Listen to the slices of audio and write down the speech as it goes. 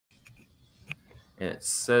and it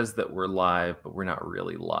says that we're live, but we're not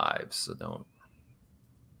really live. So don't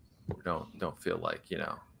feel like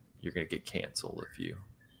you're gonna get canceled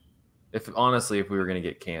if honestly if we were gonna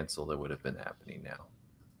get canceled, it would have been happening now.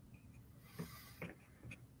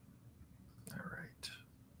 All right,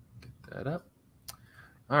 get that up.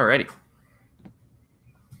 All righty,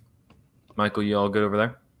 Michael, you all good over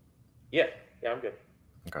there? Yeah, I'm good.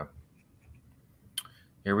 Okay.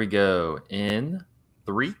 Here we go. In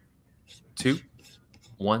 3, 2,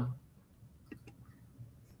 1.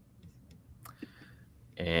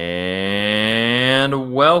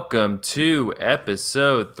 And welcome to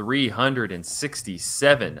episode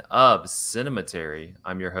 367 of Cinematary.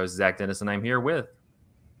 I'm your host, Zach Dennis, and I'm here with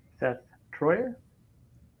Seth Troyer,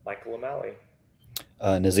 Michael O'Malley,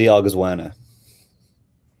 Nazeeh.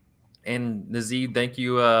 And Nazeeh, thank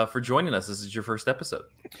you for joining us. This is your first episode.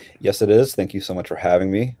 Yes, it is. Thank you so much for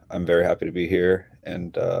having me. I'm very happy to be here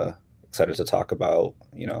and excited to talk about,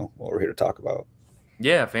 what we're here to talk about.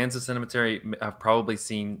 Yeah, fans of Cinematary have probably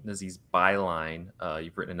seen Nazeeh's byline.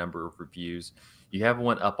 You've written a number of reviews. You have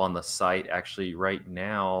one up on the site actually right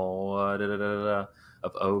now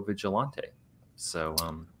of O Vigilante. So,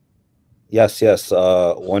 Yes.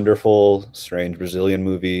 Wonderful, strange Brazilian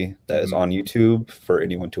movie that is on YouTube for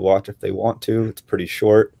anyone to watch if they want to. It's pretty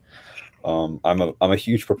short. I'm a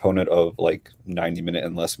huge proponent of like 90-minute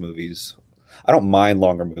and less movies. I don't mind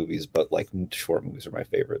longer movies, but like short movies are my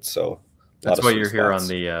favorites. So that's why you're here on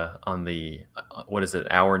the what is it,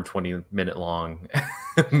 hour and 20-minute long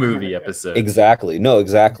movie episode. Exactly. No,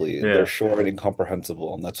 exactly. Yeah. They're short and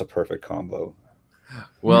incomprehensible, and that's a perfect combo.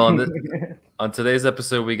 Well, on today's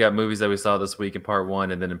episode, we got movies that we saw this week in part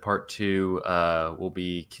 1, and then in part 2, we'll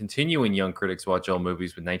be continuing Young Critics Watch Old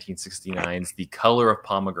Movies with 1969's The Color of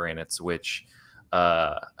Pomegranates, which,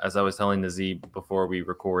 as I was telling Nazeeh before we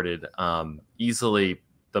recorded, easily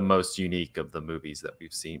the most unique of the movies that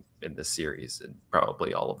we've seen in this series, and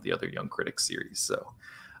probably all of the other Young Critics series. So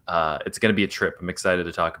it's going to be a trip. I'm excited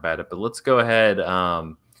to talk about it, but let's go ahead.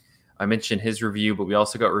 I mentioned his review, but we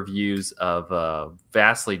also got reviews of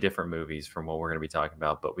vastly different movies from what we're going to be talking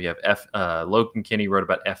about. But we have Logan Kinney wrote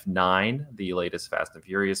about F9, the latest Fast and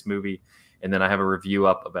Furious movie. And then I have a review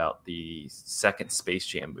up about the second Space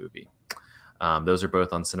Jam movie. Those are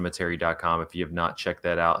both on cinematary.com. If you have not checked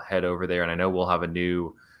that out, head over there. And I know we'll have a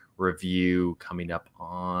new review coming up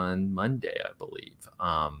on Monday, I believe.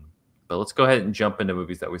 But let's go ahead and jump into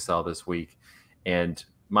movies that we saw this week. And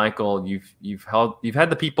Michael, you've had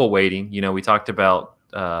the people waiting. We talked about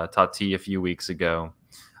Tati a few weeks ago,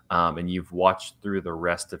 and you've watched through the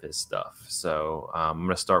rest of his stuff. So I'm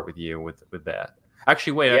going to start with you with that.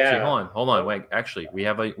 Actually, wait. Yeah. Actually, hold on. Wait. Actually, we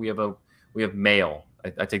have mail.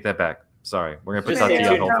 I take that back. Sorry, we're gonna put Tati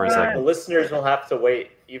on hold for a second. The listeners will have to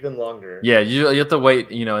wait even longer. Yeah, you have to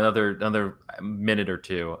wait. Another minute or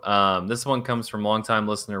two. This one comes from longtime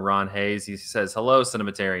listener Ron Hayes. He says, "Hello,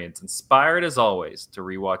 Cinematarians. Inspired as always to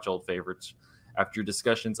rewatch old favorites. After your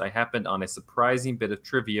discussions, I happened on a surprising bit of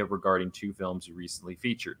trivia regarding 2 films you recently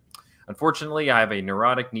featured. Unfortunately, I have a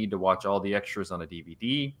neurotic need to watch all the extras on a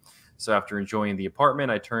DVD. So after enjoying The Apartment,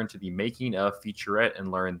 I turned to the making of featurette and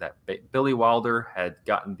learned that Billy Wilder had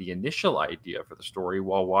gotten the initial idea for the story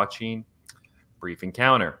while watching Brief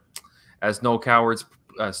Encounter. As Noel Coward's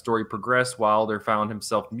story progressed, Wilder found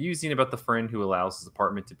himself musing about the friend who allows his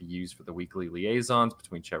apartment to be used for the weekly liaisons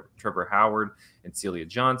between Trevor Howard and Celia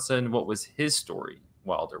Johnson. What was his story?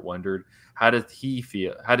 Wilder wondered. How does he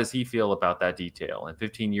feel about that detail? And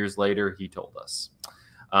 15 years later, he told us.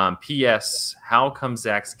 P.S. How come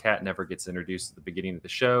Zach's cat never gets introduced at the beginning of the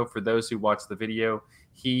show? For those who watch the video,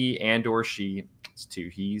 he and or she, it's 2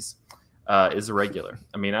 he's, is a regular.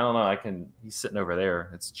 I mean, I don't know. He's sitting over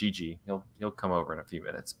there. It's Gigi. He'll come over in a few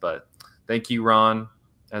minutes. But thank you, Ron,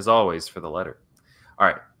 as always, for the letter. All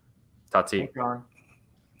right, Tati. Thanks, Ron.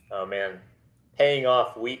 Oh man, paying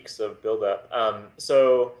off weeks of buildup.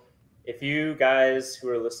 So if you guys who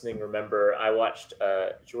are listening remember, I watched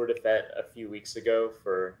Jour de Fête a few weeks ago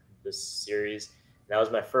for this series. And that was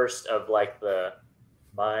my first of like the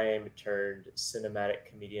mime turned cinematic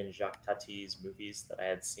comedian Jacques Tati's movies that I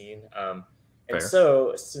had seen. And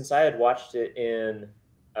so since I had watched it in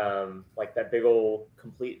like that big old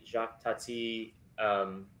complete Jacques Tati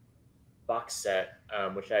box set,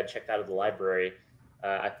 which I had checked out of the library,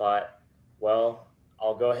 I thought, well,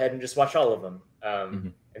 I'll go ahead and just watch all of them.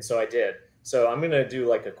 And so I did. So I'm going to do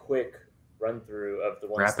like a quick run through of the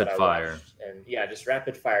ones that I watched. And yeah, just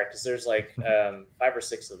rapid fire, because there's like 5 or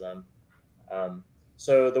 6 of them.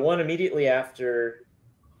 So the one immediately after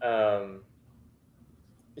Jour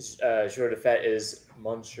de Fête is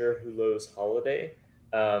Monsieur Hulot's Holiday,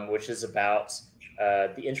 which is about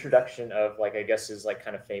the introduction of like I guess his like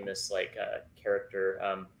kind of famous like character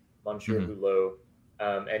Monsieur Hulot,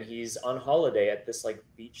 and he's on holiday at this like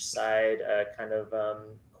beachside kind of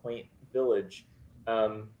quaint village,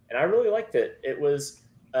 and I really liked it. It was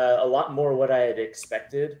a lot more what I had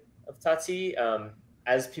expected of Tati.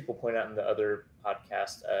 As people point out in the other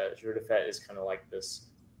podcast, Jour de Fête is kind of like this,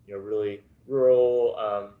 really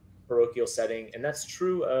rural, parochial setting, and that's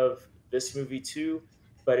true of this movie too.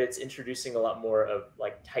 But it's introducing a lot more of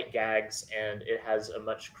like tight gags, and it has a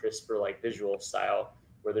much crisper like visual style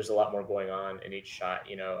where there's a lot more going on in each shot.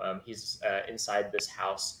 He's inside this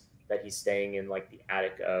house that he's staying in, like the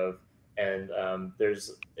attic of, and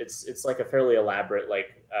it's like a fairly elaborate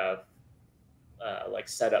like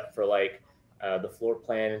setup for like the floor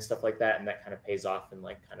plan and stuff like that, and that kind of pays off in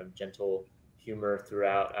like kind of gentle humor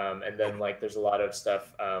throughout. And then like there's a lot of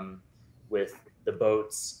stuff with the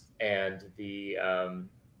boats and the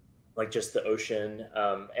like just the ocean.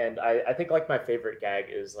 And I think like my favorite gag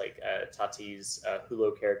is like Tati's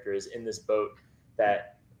Hulot character is in this boat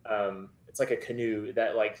that it's like a canoe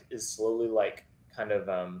that like is slowly like kind of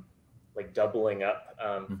like doubling up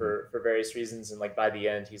for various reasons, and like by the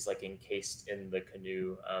end he's like encased in the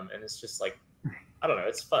canoe, and it's just like, I don't know,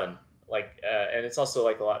 it's fun, like and it's also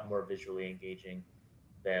like a lot more visually engaging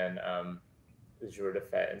than the Jour de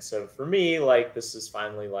Fête. And so for me, like this is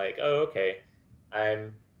finally like, oh okay,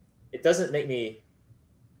 it doesn't make me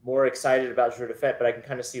more excited about Jour de Fête, but I can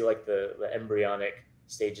kind of see like the embryonic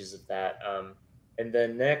stages of that. And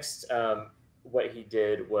then next, what he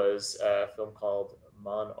did was a film called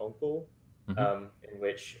Mon Oncle, in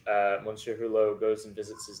which Monsieur Hulot goes and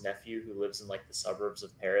visits his nephew who lives in like the suburbs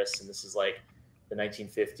of Paris, and this is like the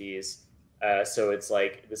 1950s. So it's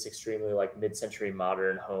like this extremely like mid-century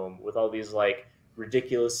modern home with all these like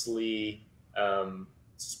ridiculously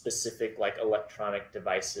specific like electronic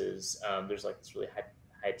devices. There's like this really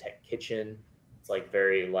high-tech kitchen. It's like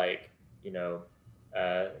very like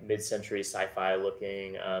mid-century sci-fi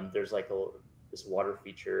looking. There's like this water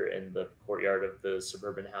feature in the courtyard of the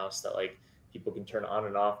suburban house that like people can turn on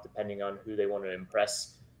and off depending on who they want to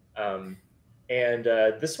impress. And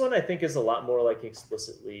this one I think is a lot more like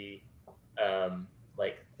explicitly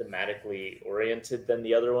like thematically oriented than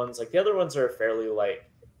the other ones. Like the other ones are fairly like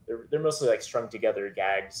they're mostly like strung together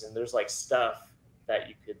gags, and there's like stuff that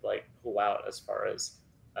you could like pull out as far as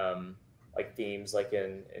like themes, like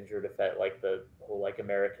in Jour de Fête, like the whole like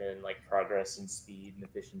American like progress and speed and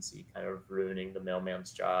efficiency kind of ruining the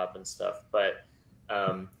mailman's job and stuff. But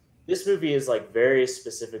this movie is like very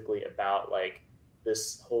specifically about like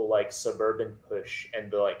this whole like suburban push and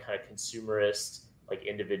the like kind of consumerist like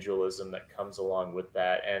individualism that comes along with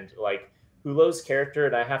that. And like Hulot's character,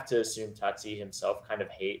 and I have to assume Tati himself, kind of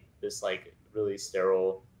hate this like really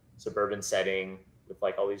sterile suburban setting with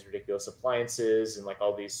like all these ridiculous appliances and like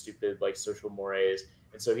all these stupid like social mores.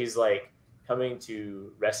 And so he's like coming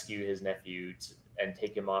to rescue his nephew and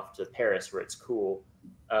take him off to Paris where it's cool.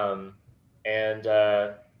 And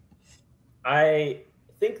I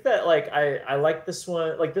think that like I like this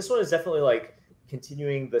one. Like this one is definitely like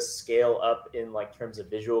continuing the scale up in like terms of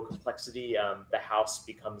visual complexity. The house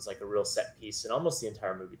becomes like a real set piece, and almost the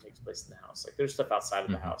entire movie takes place in the house. Like there's stuff outside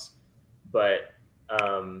of the house, but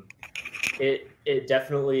it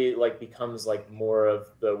definitely like becomes like more of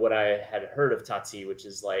the what I had heard of Tati, which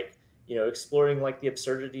is like exploring like the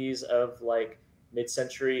absurdities of like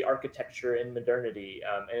mid-century architecture and modernity,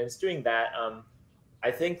 and it's doing that.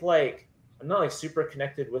 I think like I'm not like super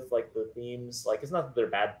connected with like the themes. Like it's not that they're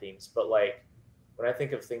bad themes, but like when I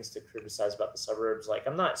think of things to criticize about the suburbs, like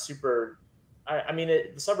I'm not super. I mean,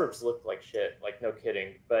 the suburbs look like shit, like no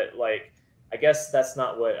kidding. But like I guess that's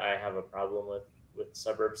not what I have a problem with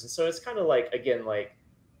suburbs. And so it's kind of like, again, like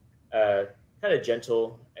kind of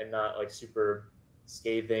gentle and not like super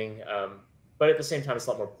scathing, but at the same time it's a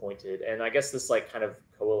lot more pointed. And I guess this like kind of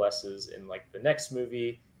coalesces in like the next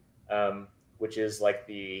movie, which is like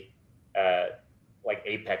the like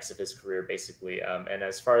apex of his career basically. And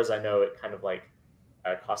as far as I know, it kind of like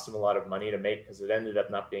cost him a lot of money to make because it ended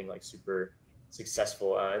up not being like super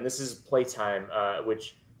successful. And this is Playtime,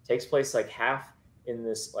 which takes place like half in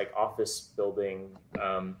this like office building,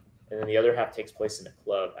 and then the other half takes place in a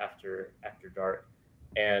club after dark.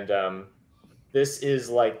 And this is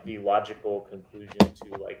like the logical conclusion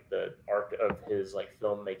to like the arc of his like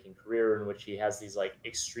filmmaking career, in which he has these like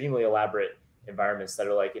extremely elaborate environments that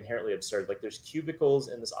are like inherently absurd. Like there's cubicles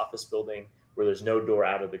in this office building where there's no door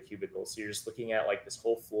out of the cubicle, so you're just looking at like this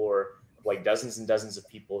whole floor of like dozens and dozens of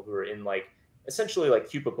people who are in like essentially like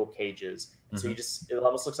cubicle cages. So it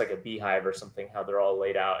almost looks like a beehive or something, how they're all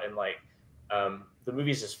laid out. And like the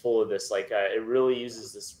movie's just full of this, like it really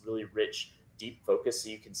uses this really rich deep focus, so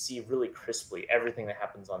you can see really crisply everything that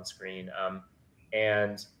happens on screen.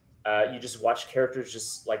 And you just watch characters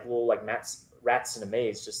just like little like rats in a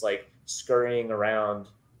maze, just like scurrying around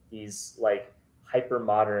these like hyper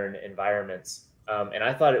modern environments. And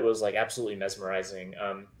I thought it was like absolutely mesmerizing.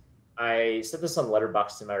 I said this on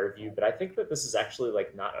Letterboxd in my review, but I think that this is actually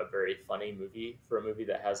like not a very funny movie for a movie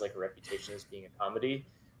that has like a reputation as being a comedy.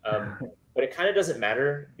 But it kind of doesn't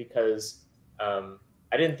matter because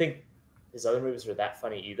I didn't think his other movies were that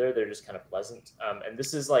funny either. They're just kind of pleasant. And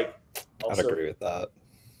this is like also, I'd agree with that.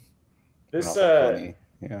 This Not that funny.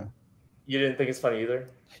 Yeah. You didn't think it's funny either?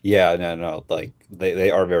 Yeah, no. Like they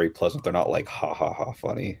are very pleasant. They're not like ha ha ha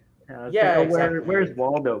funny. Yeah, like, exactly. Where's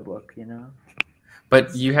Waldo book, you know?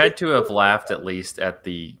 But you had to have laughed at least at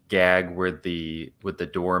the gag with the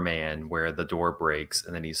doorman, where the door breaks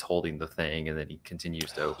and then he's holding the thing and then he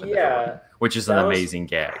continues to open the door, which is an amazing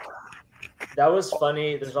gag. That was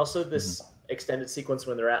funny. There's also this extended sequence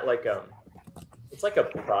when they're at like it's like a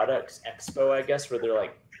products expo, I guess, where they're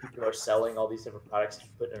like people are selling all these different products to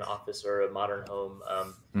put in an office or a modern home,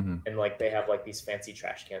 and like they have like these fancy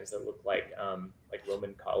trash cans that look like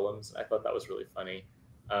Roman columns. I thought that was really funny.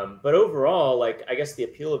 But overall, like I guess the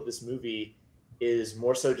appeal of this movie is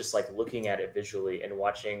more so just like looking at it visually and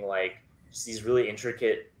watching like just these really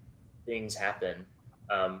intricate things happen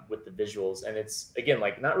with the visuals. And it's again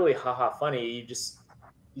like not really haha funny. You just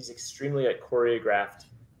these extremely like choreographed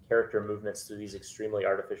character movements through these extremely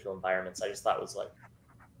artificial environments. I just thought was like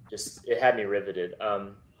just it had me riveted.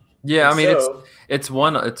 Yeah, I mean it's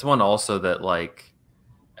one also that like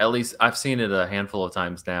at least I've seen it a handful of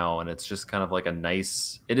times now, and it's just kind of like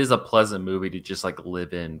it is a pleasant movie to just like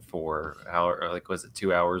live in for was it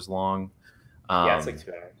 2 hours long? Yeah, it's like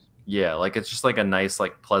 2 hours. Yeah, like it's just like a nice,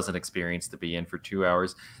 like pleasant experience to be in for 2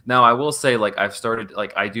 hours. Now, I will say, like I've started,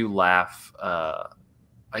 like I do laugh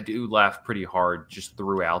pretty hard just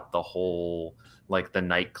throughout the whole like the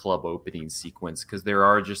nightclub opening sequence, because there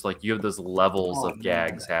are just like you have those levels of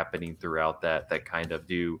gags happening throughout that kind of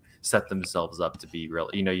do set themselves up to be real.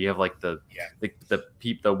 You know, you have like the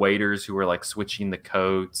waiters who are like switching the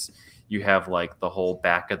coats. You have like the whole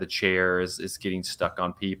back of the chair is getting stuck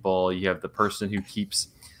on people. You have the person who keeps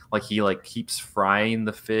frying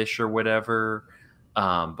the fish or whatever.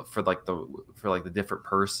 But for the different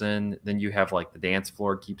person, then you have like the dance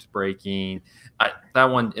floor keeps breaking. That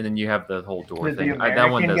one, and then you have the whole door thing. That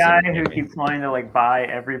one guy who keeps wanting to like buy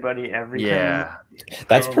everybody everything. Yeah,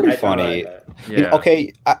 that's pretty funny. Yeah.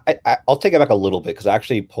 Okay, I'll take it back a little bit because I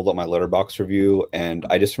actually pulled up my Letterboxd review, and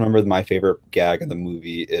I just remember my favorite gag in the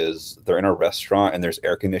movie is they're in a restaurant and there's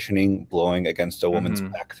air conditioning blowing against a woman's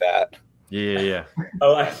back fat. Yeah.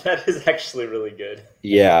 Oh, that is actually really good.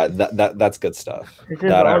 Yeah, that's good stuff. It's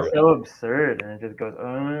just all so absurd, and it just goes,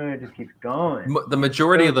 it just keeps going. The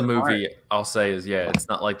majority of the movie, I'll say, is it's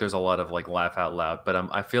not like there's a lot of like laugh out loud, but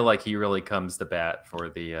I feel like he really comes to bat for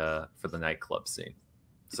the nightclub scene.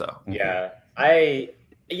 So I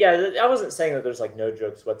wasn't saying that there's like no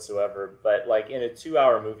jokes whatsoever, but like in a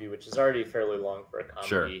 2-hour movie, which is already fairly long for a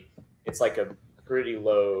comedy, it's like a pretty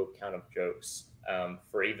low count of jokes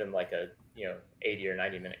for even like a 80 or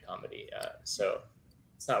 90-minute comedy. So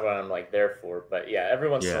it's not what I'm like there for, but yeah, every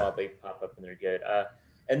once in a while they pop up and they're good.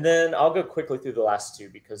 And then I'll go quickly through the last two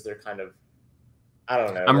because they're kind of, I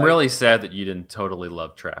don't know. I'm really sad that you didn't totally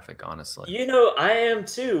love Traffic, honestly. I am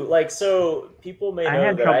too. Like, so people may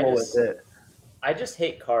know that I just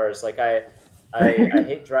hate cars. Like I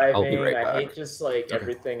hate driving. I hate just like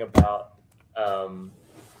everything about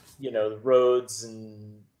the roads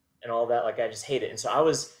and all that. Like I just hate it. And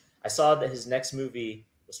so I saw that his next movie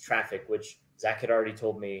was Traffic, which Zach had already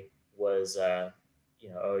told me was I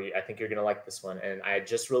think you're gonna like this one. And I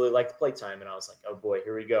just really liked Playtime, and I was like, oh boy,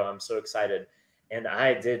 here we go. I'm so excited. And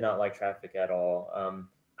I did not like Traffic at all.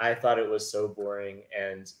 I thought it was so boring,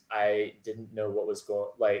 and I didn't know what was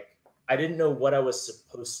I didn't know what I was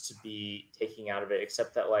supposed to be taking out of it,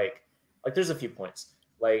 except that like there's a few points.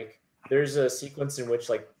 Like there's a sequence in which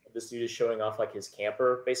like this dude is showing off like his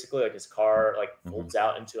camper, basically like his car like folds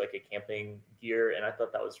out into like a camping gear, and I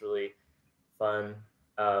thought that was really fun.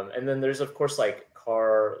 And then there's of course like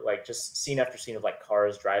just scene after scene of like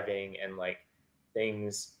cars driving and like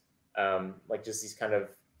things like just these kind of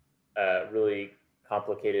really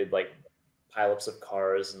complicated like pileups of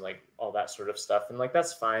cars and like all that sort of stuff, and like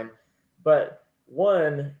that's fine. But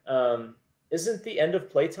isn't the end of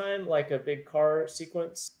Playtime like a big car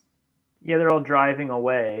sequence? Yeah, they're all driving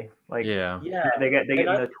away. Like they get in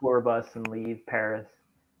a tour bus and leave Paris.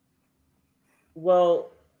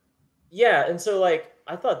 Well, yeah, and so like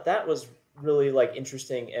I thought that was really like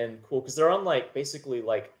interesting and cool because they're on like basically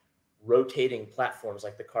like rotating platforms,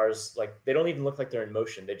 like the cars, like they don't even look like they're in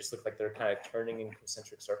motion. They just look like they're kind of turning in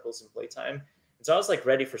concentric circles in playtime. And so I was like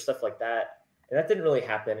ready for stuff like that. And that didn't really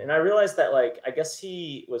happen. And I realized that, like, I guess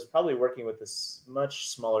he was probably working with this much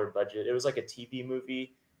smaller budget. It was like a TV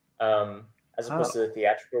movie, as opposed to a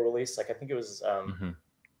theatrical release. Like, I think it was, I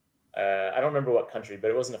don't remember what country, but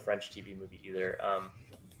it wasn't a French TV movie either.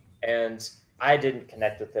 And I didn't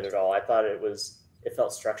connect with it at all. I thought it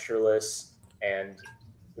felt structureless, and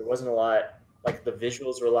there wasn't a lot, like the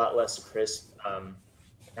visuals were a lot less crisp. I don't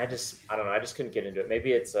know. I just couldn't get into it.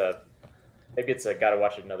 Maybe it's a gotta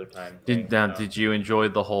watch it another time. Did you enjoy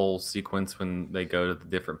the whole sequence when they go to the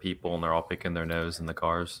different people and they're all picking their nose in the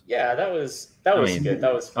cars? Yeah, that was good.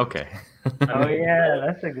 That was fun. Okay. Oh yeah,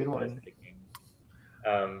 that's a good one.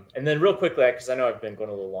 And then real quickly, because I know I've been going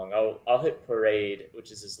a little long, I'll hit Parade,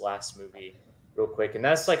 which is his last movie, real quick, and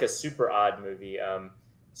that's like a super odd movie.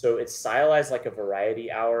 So it's stylized like a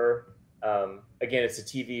variety hour. Again, it's a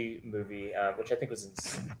TV movie, which I think was in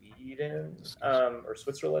Sweden or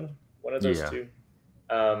Switzerland, one of those two.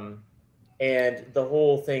 And the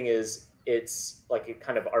whole thing is, it's like a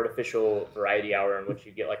kind of artificial variety hour in which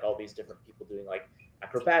you get like all these different people doing like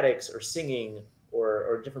acrobatics or singing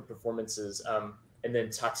or different performances. And then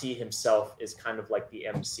Tati himself is kind of like the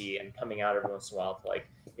MC and coming out every once in a while to like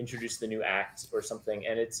introduce the new act or something.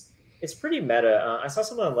 And it's pretty meta. I saw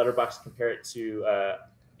someone on Letterboxd compare it to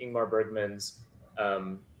Ingmar Bergman's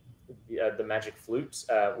The Magic Flute,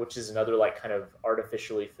 which is another like kind of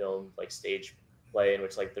artificially filmed like stage play in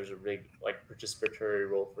which like there's a big like participatory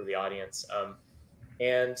role for the audience.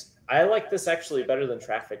 And I like this actually better than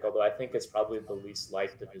Traffic, although I think it's probably the least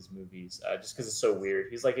liked of his movies, just because it's so weird.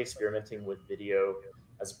 He's like experimenting with video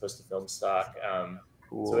as opposed to film stock.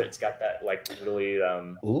 So it's got that like really.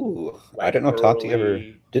 Ooh, like, I didn't know Tati ever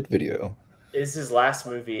did video. Is his last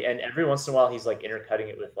movie, and every once in a while he's like intercutting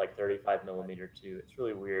it with like 35 millimeter too. It's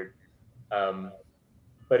really weird,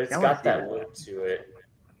 but it's got that look to it.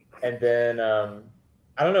 And then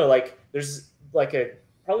I don't know, like there's like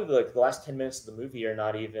probably like the last 10 minutes of the movie are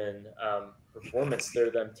not even performance.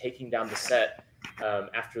 They're them taking down the set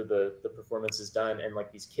after the performance is done, and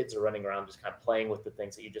like these kids are running around just kind of playing with the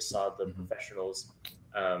things that you just saw the professionals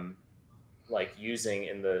like using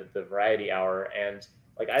in the variety hour. And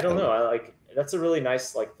like I don't know, I like that's a really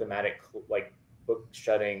nice like thematic like book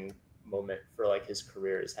shutting moment for like his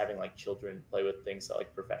career, is having like children play with things that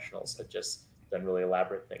like professionals had just done really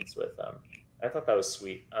elaborate things with. I thought that was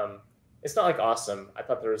sweet. It's not like awesome. I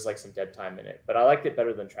thought there was like some dead time in it, but I liked it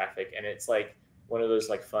better than Traffic. And it's like one of those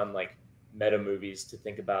like fun like meta movies to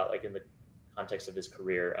think about like in the context of his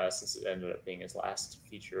career, since it ended up being his last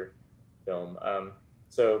feature film.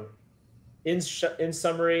 So in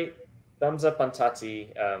summary, thumbs up on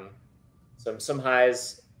Tati. Some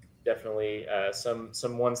highs, definitely.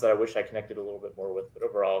 Some ones that I wish I connected a little bit more with, but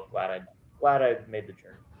overall glad I made the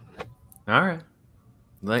journey. All right.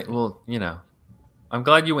 Like, well, you know, I'm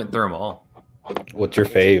glad you went through them all. What's your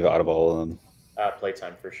fave out of all of them?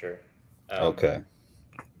 Playtime for sure. Okay.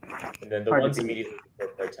 And then the ones immediately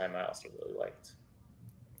before Playtime I also really liked.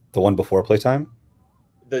 The one before Playtime?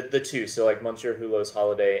 The two. So like Monsieur Hulot's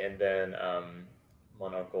Holiday and then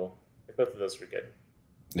Mon Oncle. Both of those were good.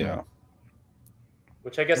 Yeah.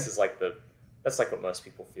 Which I guess is like that's like what most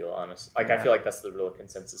people feel, honest. Like I feel like that's the real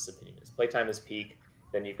consensus opinion is Playtime is peak.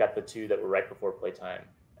 Then you've got the two that were right before Playtime,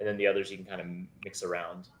 and then the others you can kind of mix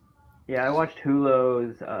around. Yeah, I watched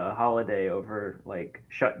Hulot's Holiday over like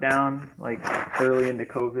shutdown, like early into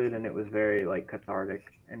COVID, and it was very like cathartic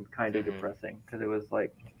and kind of depressing because it was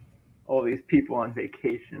like all these people on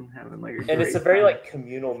vacation having like and it's a very like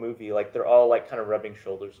communal movie. Like they're all like kind of rubbing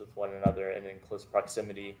shoulders with one another and in close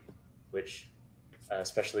proximity, which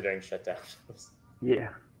especially during shutdown. Yeah.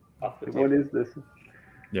 What is this?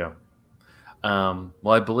 Yeah. Well,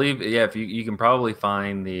 I believe, if you can probably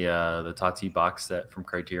find the Tati box set from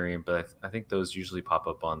Criterion, but I think those usually pop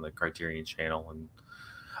up on the Criterion channel. And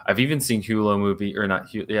I've even seen Hulo movies,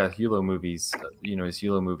 his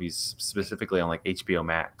Hulo movies specifically on like HBO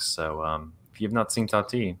Max. So if you've not seen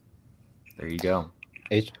Tati, there you go.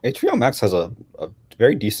 HBO Max has a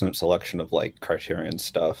very decent selection of like Criterion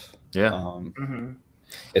stuff. Yeah.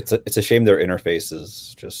 It's a shame their interface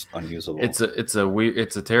is just unusable. It's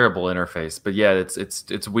a terrible interface, but yeah,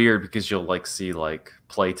 it's weird because you'll like see like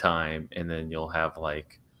Playtime and then you'll have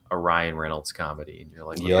like a Ryan Reynolds comedy and you're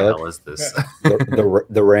like, what the hell is this?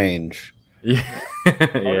 the range. Yeah.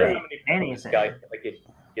 Yeah. Anything. Guy like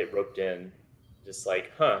get roped in, just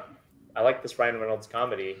like, I like this Ryan Reynolds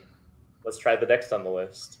comedy. Let's try the next on the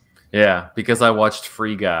list. Yeah, because I watched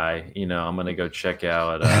Free Guy, I'm gonna go check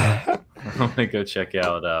out. I'm gonna go check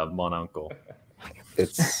out Mon Oncle.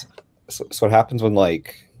 It's so what happens when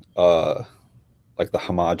like the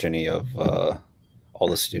homogeny of all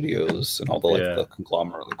the studios and all the like the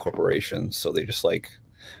conglomerate, the corporations, so they just like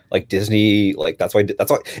Disney, like that's why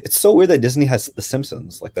it's so weird that Disney has The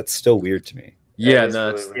Simpsons. Like that's still weird to me. Yeah,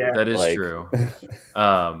 no, that is like, true.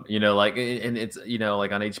 You know, like, and it's, you know,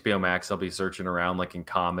 like on HBO Max, I'll be searching around like in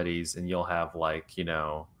comedies, and you'll have like, you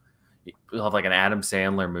know, you'll have like an Adam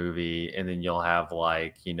Sandler movie, and then you'll have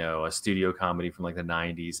like, you know, a studio comedy from like the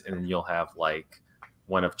 90s, and then you'll have like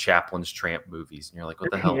one of Chaplin's Tramp movies, and you're like, what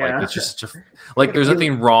the hell? Like, it's just like there's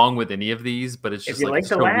nothing wrong with any of these, but it's just like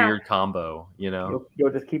it's a weird combo, you know?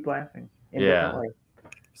 You'll just keep laughing. Yeah.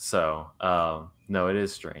 So, no, it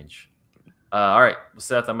is strange. All right,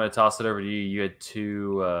 Seth, I'm going to toss it over to you. You had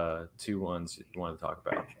two ones you wanted to talk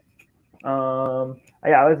about.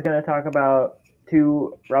 Yeah, I was going to talk about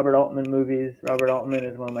 2 Robert Altman movies. Robert Altman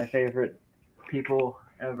is one of my favorite people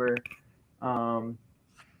ever.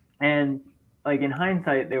 And like in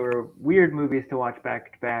hindsight, they were weird movies to watch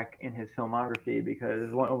back to back in his filmography,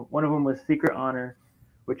 because one of them was Secret Honor,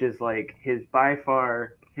 which is like his by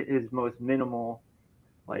far his most minimal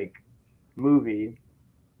like movie.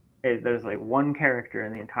 There's like one character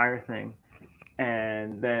in the entire thing.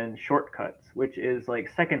 And then Shortcuts, which is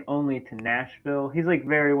like second only to Nashville. He's like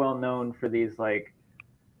very well known for these like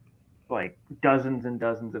dozens and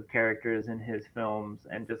dozens of characters in his films,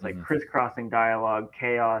 and just like crisscrossing dialogue,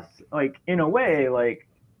 chaos, like in a way like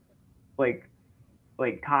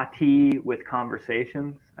Tati with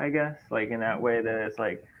Conversations, I guess, like in that way that it's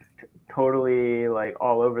like totally like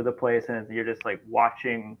all over the place, and you're just like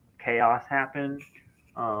watching chaos happen.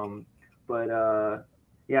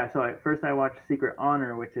 Yeah, so at first I watched Secret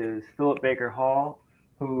Honor, which is Philip Baker Hall,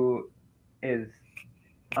 who is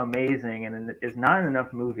amazing and is not in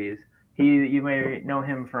enough movies. You may know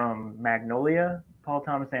him from Magnolia, Paul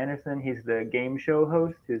Thomas Anderson. He's the game show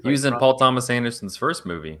host. He was in Paul Thomas Anderson's first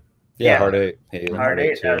movie. Yeah, Hard Eight. Hard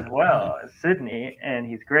Eight as well, Sydney, and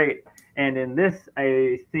he's great. And in this,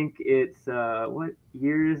 I think it's what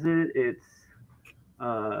year is it? It's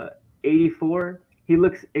 84. He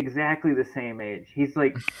looks exactly the same age. He's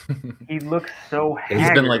like, he looks so haggard.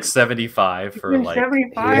 He's been like 75 for like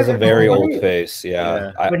 75. He has a very old face.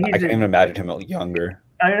 Yeah. I can't even imagine him younger.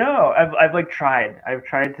 I know. I've like tried. I've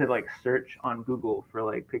tried to like search on Google for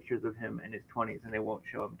like pictures of him in his 20s, and they won't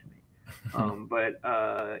show them to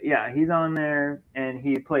me. Yeah, he's on there, and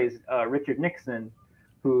he plays Richard Nixon,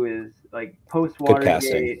 who is like post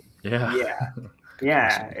Watergate. Yeah.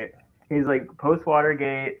 He's like post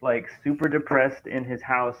Watergate, like super depressed in his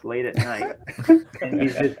house late at night, and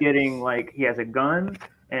he's just getting like, he has a gun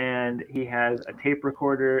and he has a tape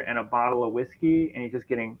recorder and a bottle of whiskey, and he's just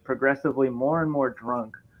getting progressively more and more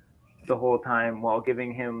drunk the whole time, while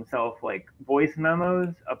giving himself like voice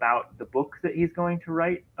memos about the books that he's going to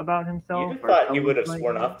write about himself. You thought he would have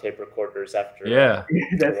sworn off tape recorders after.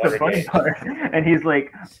 That's the funny part. And he's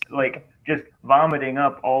like just vomiting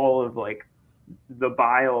up all of like the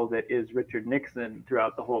bile that is Richard Nixon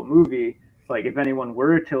throughout the whole movie. Like, if anyone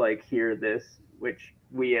were to like hear this, which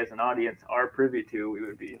we as an audience are privy to, we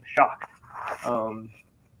would be shocked.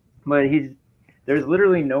 But there's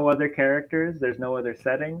literally no other characters. There's no other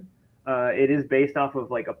setting. It is based off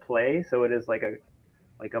of like a play, so it is like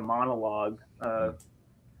a monologue.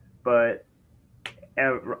 But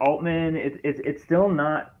Altman, it's still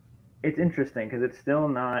not. It's interesting because it's still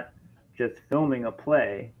not just filming a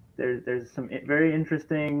play. There's some very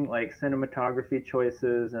interesting like cinematography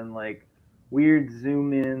choices and like weird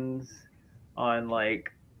zoom ins on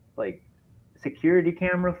like security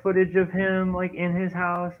camera footage of him like in his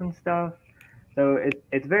house and stuff. So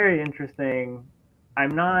it's very interesting.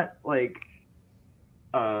 I'm not like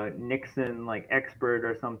a Nixon like expert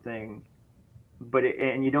or something, but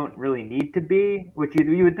and you don't really need to be, which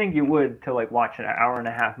you would think you would to like watch an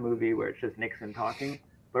hour-and-a-half movie where it's just Nixon talking.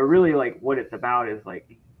 But really, like, what it's about is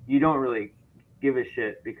like, you don't really give a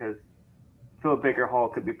shit, because Philip Baker Hall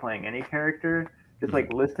could be playing any character. Just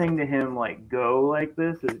like listening to him like go like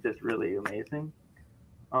this is just really amazing.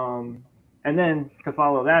 And then to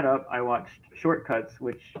follow that up, I watched Shortcuts,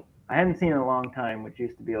 which I hadn't seen in a long time, which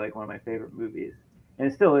used to be like one of my favorite movies, and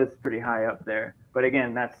it still is pretty high up there. But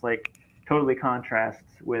again, that's like totally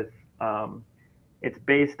contrasts with. It's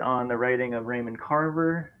based on the writing of Raymond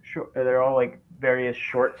Carver. They're all like various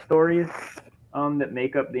short stories that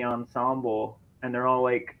make up the ensemble, and they're all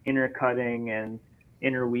like intercutting and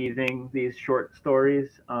interweaving these short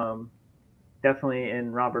stories. Definitely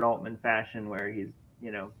in Robert Altman fashion, where he's,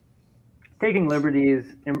 taking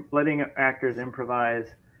liberties, letting actors improvise.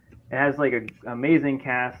 It has like an amazing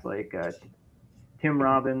cast, like Tim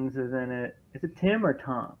Robbins is in it. Is it Tim or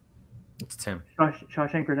Tom? It's Tim.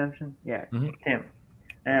 Shawshank Redemption. Yeah, Mhm. Tim.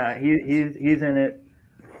 He's in it.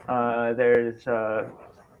 There's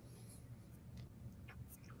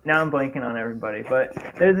now I'm blanking on everybody, but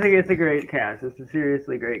it's a great cast. It's a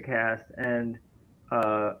seriously great cast, and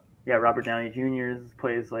yeah, Robert Downey Jr.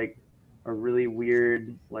 plays like a really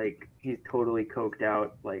weird, like he's totally coked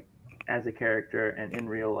out, like as a character and in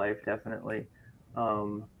real life, definitely.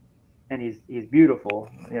 And he's beautiful.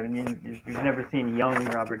 I mean, you've never seen young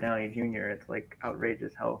Robert Downey Jr. It's like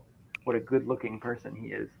outrageous what a good looking person he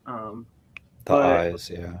is. The But eyes,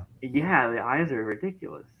 yeah. yeah, the eyes are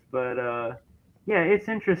ridiculous. But yeah, it's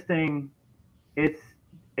interesting. It's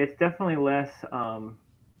it's definitely less.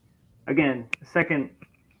 Again, second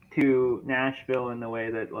to Nashville in the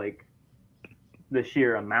way that like the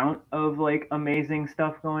sheer amount of like amazing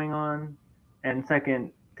stuff going on, and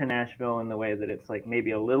second to Nashville in the way that it's like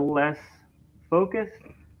maybe a little less focused,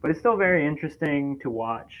 but it's still very interesting to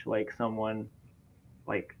watch like someone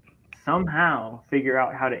like somehow figure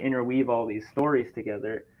out how to interweave all these stories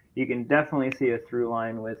together. You can definitely see a through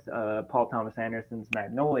line with Paul Thomas Anderson's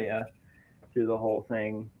Magnolia through the whole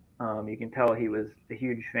thing. You can tell he was a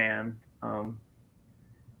huge fan. Uh,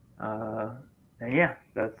 and yeah,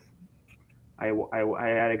 I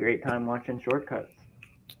had a great time watching Shortcuts.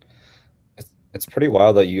 It's pretty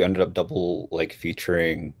wild that you ended up double like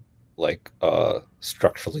featuring like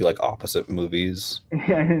structurally like opposite movies.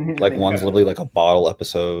 Like one's literally like a bottle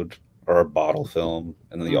episode or a bottle film,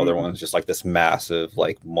 and then the other one's just like this massive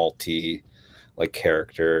like multi like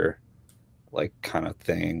character like kind of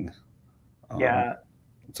thing. Yeah,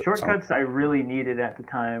 Shortcuts I really needed at the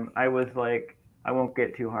time. I was like, I won't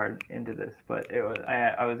get too hard into this, but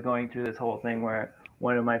I was going through this whole thing where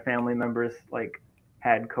one of my family members like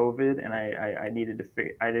had COVID, and I needed to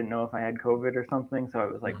I didn't know if I had COVID or something, so I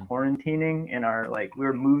was like quarantining in our like we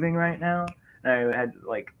were moving right now, and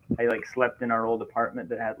I slept in our old apartment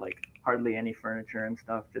that had like hardly any furniture and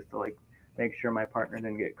stuff just to like make sure my partner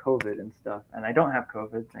didn't get COVID and stuff. And I don't have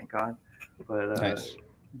COVID, thank God, but nice.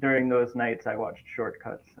 During those nights I watched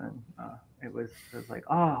Shortcuts, and it was like,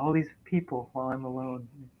 oh, all these people while I'm alone,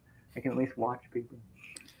 I can at least watch people.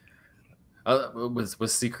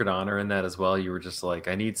 Was Secret Honor in that as well? You were just like,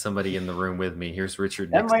 I need somebody in the room with me. Here's Richard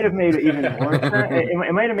That Nixon. might have made it even more.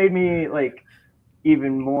 It might have made me like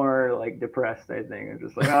even more like depressed. I think I'm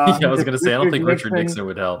just like, oh, yeah, I was gonna say, I don't think Richard Nixon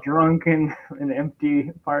would help. Drunk in an empty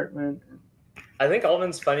apartment. I think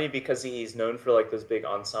Altman's funny because he's known for like those big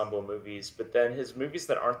ensemble movies, but then his movies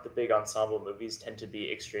that aren't the big ensemble movies tend to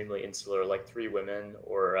be extremely insular, like Three Women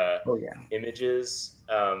or Images.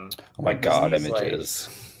 Oh my God, Images.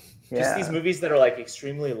 Just these movies that are like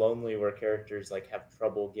extremely lonely, where characters like have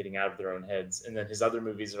trouble getting out of their own heads, and then his other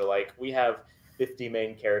movies are like, we have 50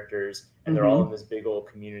 main characters, and they're all in this big old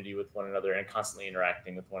community with one another and constantly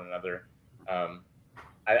interacting with one another.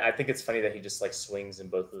 I think it's funny that he just like swings in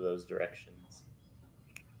both of those directions.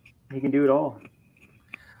 He can do it all.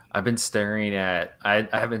 I've been staring at. I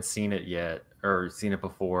haven't seen it yet or seen it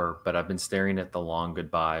before, but I've been staring at The Long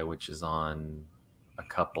Goodbye, which is on a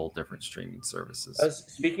couple different streaming services.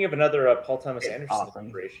 Speaking of another Paul Thomas Anderson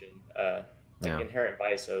inspiration, Inherent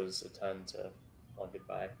Vice owes a ton to Long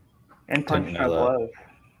Goodbye. And Punch Drunk Love.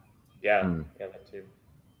 Yeah, that too.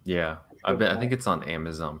 Yeah, I think it's on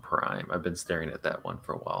Amazon Prime. I've been staring at that one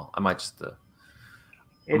for a while. I might just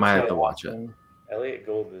I might have to watch it. Elliot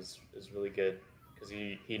Gould is really good because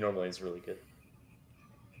he normally is really good.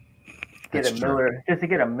 Just to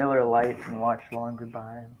get a Miller Lite and watch Long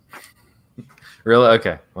Goodbye. Really?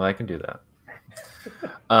 Okay. Well, I can do that.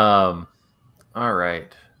 All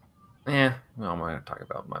right. I'm going to talk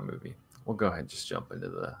about my movie. We'll go ahead and just jump into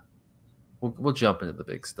the. We'll jump into the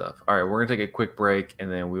big stuff. All right, we're going to take a quick break,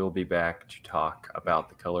 and then we will be back to talk about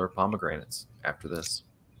The Color of Pomegranates after this.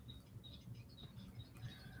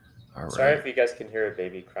 All right. Sorry if you guys can hear a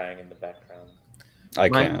baby crying in the background. I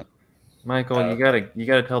can't. Michael, you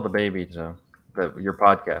gotta tell the baby that you're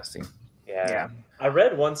podcasting. Yeah. I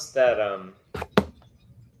read once that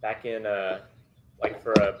back in like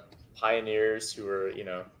for pioneers who were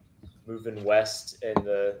moving west in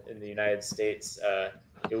the United States,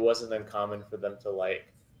 it wasn't uncommon for them to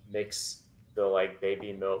like mix the like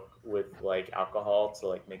baby milk with like alcohol to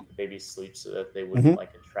like make the baby sleep so that they wouldn't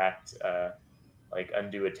like attract like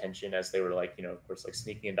undue attention as they were like of course like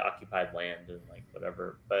sneaking into occupied land and like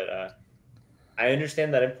whatever. But I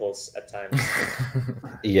understand that impulse at times.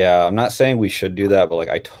 Yeah, I'm not saying we should do that, but like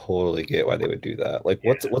I totally get why they would do that. Like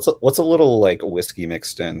what's a little like whiskey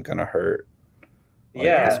mixed in gonna hurt? Like,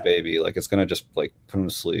 this baby, like it's gonna just like put him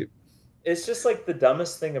to sleep. It's just like the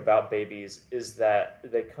dumbest thing about babies is that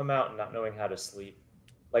they come out not knowing how to sleep.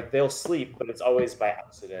 Like they'll sleep, but it's always by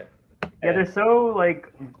accident. Yeah, they're so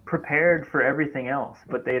like prepared for everything else,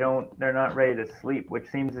 but they're not ready to sleep, which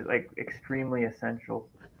seems like extremely essential.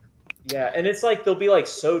 Yeah, and it's like they'll be like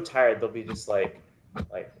so tired, they'll be just like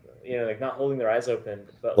like not holding their eyes open,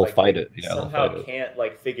 but They'll like fight they it. Yeah, they'll somehow fight it. can't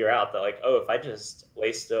like figure out that like, oh, if I just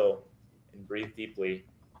lay still and breathe deeply,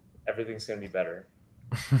 everything's gonna be better.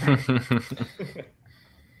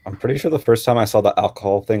 I'm pretty sure the first time I saw the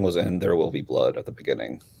alcohol thing was in There Will Be Blood at the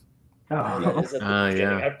beginning. Oh, that is at the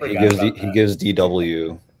beginning. yeah. I forgot about He that. gives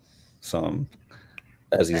DW some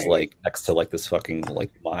as he's Hey. like next to like this fucking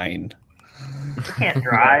like mine. He can't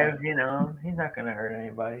drive, you know. He's not gonna hurt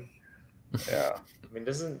anybody. Yeah. I mean,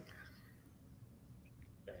 doesn't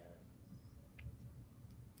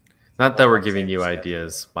Not that All we're I'm giving saying you is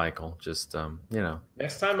ideas, Michael. Just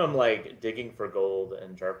next time I'm like digging for gold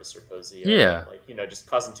and Jarvis or Posey, Yeah. like just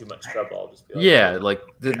causing too much trouble, I'll just be like, yeah, "Hey, like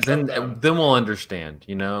slow down." then we'll understand.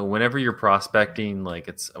 Whenever you're prospecting, like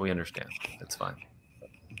we understand. It's fine.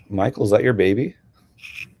 Michael, is that your baby?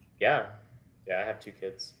 Yeah, I have 2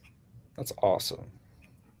 kids. That's awesome.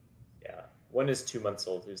 Yeah, one is 2 months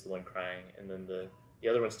old, who's the one crying, and then the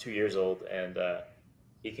other one's 2 years old, and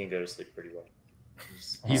he can go to sleep pretty well.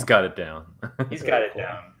 He's got it down. He's got it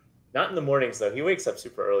down. Not in the mornings though. He wakes up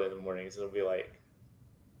super early in the mornings. It'll be like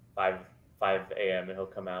 5 a.m. and he'll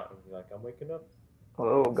come out and be like, "I'm waking up."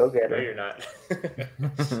 Oh, go get No, her. you're not.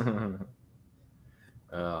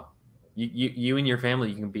 You and your family,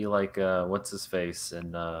 you can be like what's his face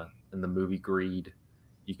in the movie Greed.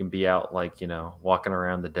 You can be out like walking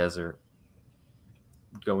around the desert,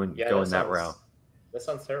 going that route. That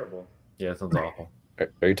sounds terrible. Yeah, that sounds awful.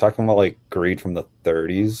 Are you talking about like Greed from the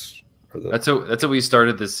 30s? That's what we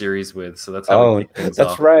started this series with. So that's how. We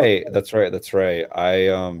that's right. That's right.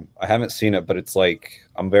 I haven't seen it, but it's like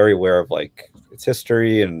I'm very aware of like its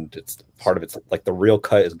history, and it's part of it's like the real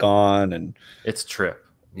cut is gone, and it's trip.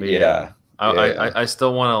 Yeah. I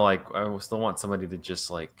still want to I still want somebody to just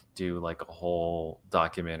like do like a whole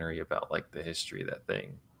documentary about like the history of that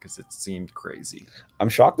thing, because it seemed crazy. I'm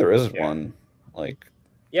shocked there isn't one. Like,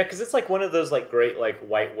 yeah, because it's like one of those like great like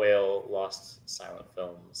white whale lost silent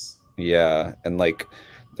films. Yeah, and like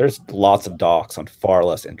there's lots of docs on far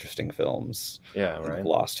less interesting films. Yeah, right.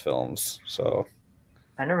 Lost films. So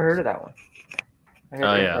I never heard of that one.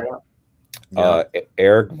 Oh yeah.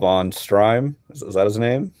 Eric von Stroheim, is that his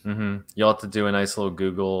name? Mm-hmm. You'll have to do a nice little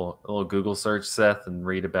Google search, Seth, and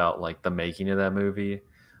read about like the making of that movie.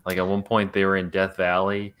 Like at one point they were in Death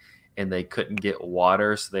Valley and they couldn't get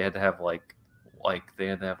water, so they had to have like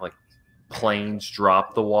planes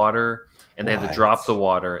drop the water, and they had to drop the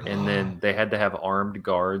water, and then they had to have armed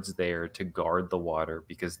guards there to guard the water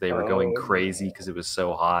because they were going crazy because it was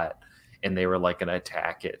so hot. And they were like gonna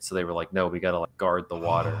attack it, so they were like, "No, we gotta like guard the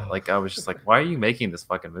water." Like I was just like, "Why are you making this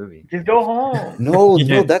fucking movie? Just go home." No,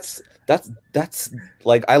 that's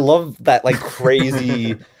like I love that like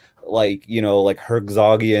crazy, like like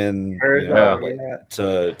Herzogian,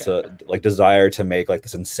 to like desire to make like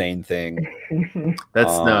this insane thing.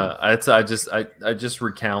 I just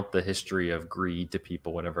recount the history of Greed to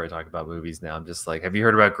people whenever I talk about movies. Now I'm just like, have you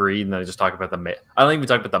heard about Greed? And then I just talk about I don't even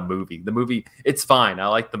talk about the movie. The movie, it's fine. I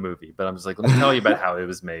like the movie, but I'm just like, let me tell you about how it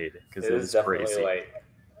was made, because it is crazy. Like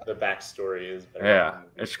the backstory is better. Yeah,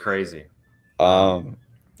 it's crazy.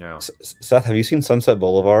 Yeah. Seth, have you seen Sunset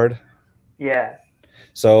Boulevard? Yeah.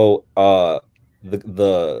 So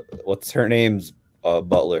the what's her name's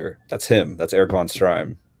butler? That's him. That's Eric von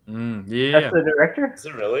Stroheim. Yeah. That's the director? Is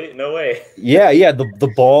it really? No way. Yeah.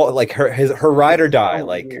 The ball, like her ride or die.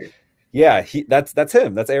 Like, weird. Yeah, that's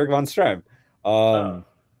him. That's Eric von Stroheim. I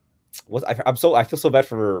feel so bad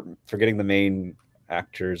for forgetting the main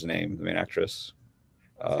actor's name, the main actress.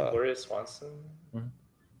 Gloria Swanson.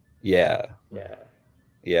 Yeah.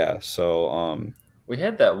 So we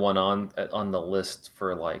had that one on the list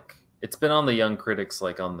for like, it's been on the Young Critics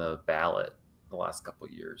like on the ballot the last couple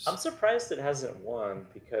of years. I'm surprised it hasn't won,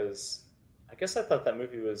 because I guess I thought that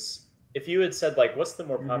movie was. If you had said like, what's the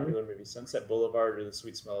more popular movie, Sunset Boulevard or The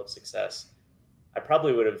Sweet Smell of Success, I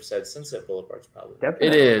probably would have said Sunset Boulevard's probably. Definitely.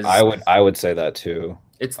 It is. I would say that too.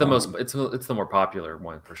 It's the most. It's the more popular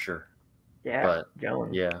one for sure. Yeah. But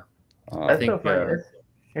Jones. yeah. That's so funny.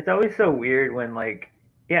 It's always so weird when like,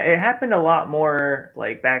 yeah, it happened a lot more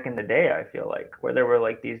like back in the day, I feel like, where there were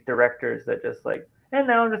like these directors that just like, and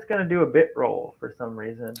now I'm just gonna do a bit role for some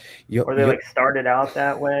reason, or they like started out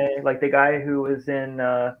that way. Like the guy who was in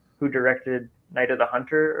who directed Night of the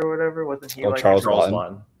Hunter or whatever, wasn't he? Charles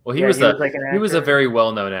Lawton. Well, he was a very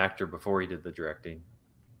well-known actor before he did the directing.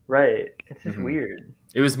 Right. It's just weird.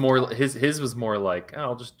 It was more his was more like, oh,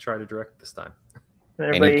 I'll just try to direct this time.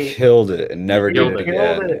 And he killed it and never did it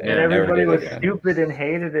again. And everybody was stupid and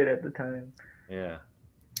hated it at the time. Yeah.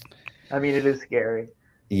 I mean, it is scary.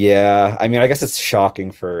 Yeah, I mean, I guess it's shocking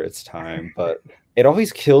for its time, but it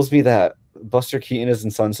always kills me that Buster Keaton is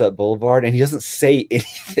in Sunset Boulevard and he doesn't say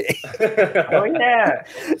anything. Oh yeah,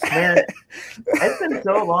 man! It's been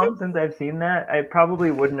so long since I've seen that. I probably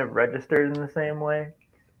wouldn't have registered in the same way.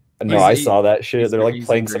 No, I saw that shit. They're like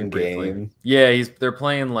playing some game. Yeah, they're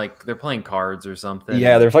playing cards or something.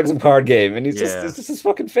 Yeah, they're playing some card game, and it's just his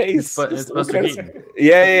fucking face. It's Buster Keaton.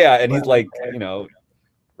 Yeah, and he's like, you know,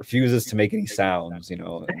 refuses to make any sounds, you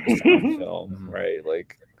know, in film, right?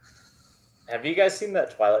 Like, have you guys seen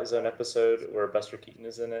that Twilight Zone episode where Buster Keaton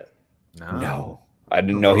is in it? No, I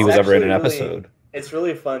didn't know he was ever in an episode. It's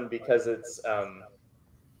really fun because it's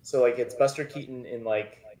so like it's Buster Keaton in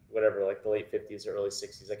like whatever, like the late 50s or early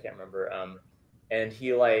 60s, I can't remember. And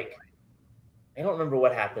he like, I don't remember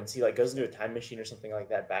what happens. He like goes into a time machine or something like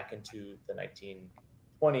that back into the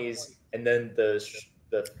 1920s, and then the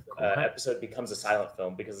episode becomes a silent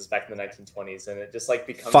film because it's back in the 1920s, and it just like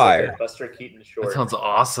becomes like a Buster Keaton short. That sounds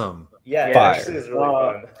awesome. Yeah, it actually is really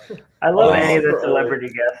fun. I love any of the celebrity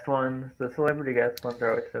guest ones. The celebrity guest ones are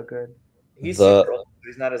always so good. He's super old.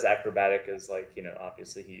 He's not as acrobatic as like, you know,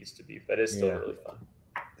 obviously he used to be, but it's still really fun.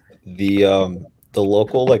 The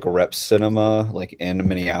local like rep cinema like in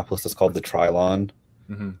Minneapolis is called the Trilon.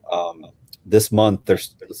 This month it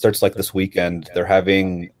starts like this weekend. They're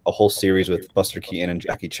having a whole series with Buster Keaton and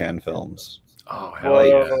Jackie Chan films. Oh hell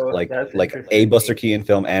yeah! Like a Buster Keaton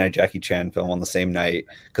film and a Jackie Chan film on the same night,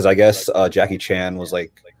 because I guess Jackie Chan was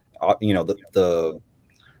like, you know,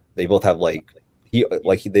 they both have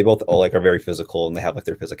they both all like are very physical and they have like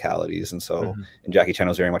their physicalities, and so and Jackie Chan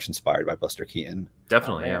was very much inspired by Buster Keaton.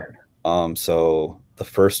 Definitely, yeah. So the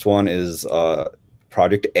first one is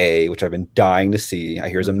Project A, which I've been dying to see. I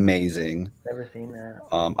hear is amazing. Never seen that.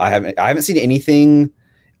 I haven't seen anything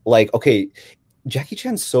like, okay, Jackie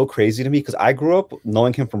Chan's so crazy to me because I grew up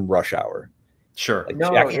knowing him from Rush Hour. Sure.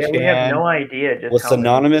 Like Jackie Chan we have no idea. Just was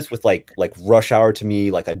synonymous with like Rush Hour to me,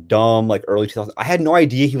 like a dumb like early 2000s. I had no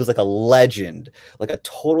idea he was like a legend, like a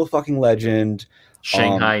total fucking legend.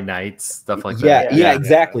 Shanghai Nights, stuff like that. Yeah,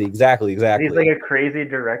 exactly. He's like a crazy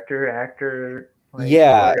director, actor. Like,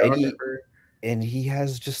 and he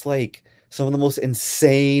has just like some of the most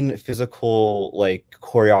insane physical like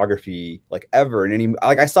choreography like ever. And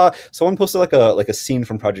I saw someone posted like a scene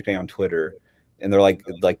from Project A on Twitter, and they're like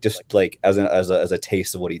just like as a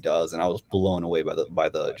taste of what he does, and I was blown away by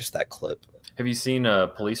the just that clip. Have you seen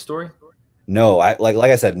Police Story? No, like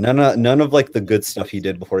I said, none of like the good stuff he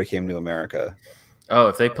did before he came to America. Oh,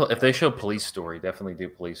 if they show Police Story, definitely do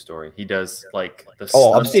Police Story. He does like the.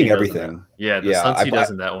 I'm seeing everything. The stunts he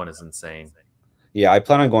does in that one is insane. Yeah, I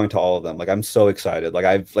plan on going to all of them. Like, I'm so excited.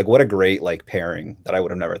 Like, what a great like pairing that I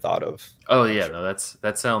would have never thought of. Oh yeah, no,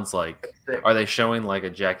 that sounds like. Are they showing like a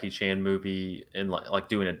Jackie Chan movie and like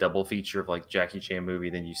doing a double feature of like Jackie Chan movie,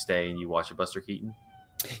 then you stay and you watch a Buster Keaton?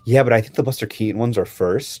 Yeah, but I think the Buster Keaton ones are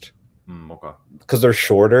first. Okay. Because they're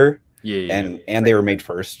shorter. Yeah. And they were made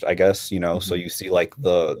first, I guess, you know. So you see like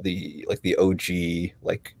the OG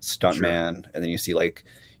like stuntman, and then you see like,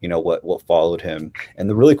 you know, what followed him. And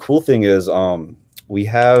the really cool thing is there's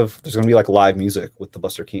gonna be like live music with the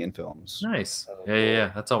Buster Keaton films. Nice.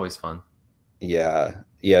 Yeah, that's always fun. Yeah,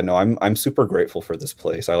 no, I'm super grateful for this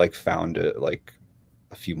place. I like found it like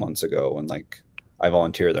a few months ago, and like I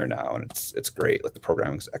volunteer there now, and it's great. Like the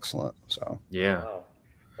programming is excellent. So yeah. Wow.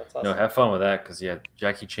 That's awesome. No, have fun with that, because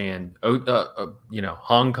Jackie Chan, you know,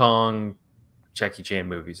 Hong Kong Jackie Chan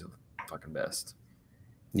movies are the fucking best.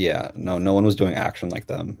 Yeah, no one was doing action like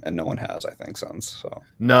them, and no one has, I think, since. So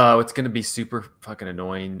no, it's gonna be super fucking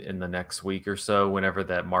annoying in the next week or so whenever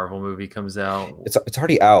that Marvel movie comes out. It's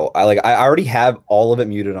already out. I already have all of it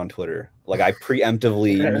muted on Twitter. Like I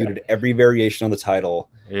preemptively muted every variation on the title.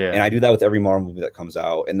 Yeah, and I do that with every Marvel movie that comes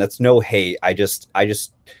out, and that's no hate. I just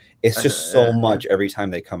it's just so much every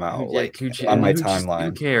time they come out, like on my timeline.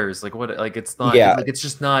 Who cares? Like what? Like it's not. Yeah, like it's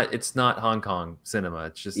just not. It's not Hong Kong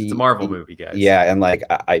cinema. It's a Marvel movie, guys. Yeah, and like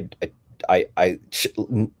I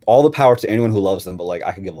all the power to anyone who loves them, but like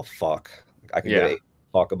I could give a fuck. I could give a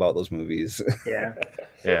fuck about those movies.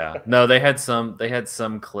 Yeah. No, they had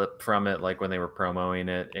some clip from it, like when they were promoting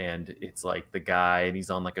it, and it's like the guy, and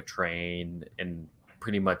he's on like a train, and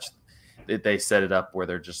pretty much. They set it up where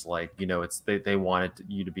they're just like, you know, it's they wanted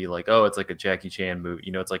you to be like, oh, it's like a Jackie Chan movie,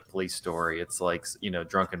 you know, it's like Police Story, it's like, you know,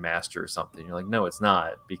 Drunken Master or something. You're like, no, it's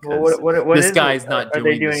not, because what this guy's not doing. Are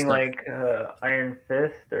they doing like Iron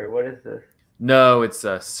Fist, or what is this? No, it's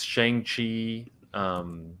Shang-Chi.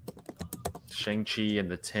 Shang-Chi and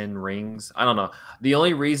the Ten Rings. I don't know. The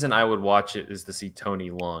only reason I would watch it is to see Tony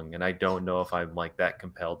Leung, and I don't know if I'm like that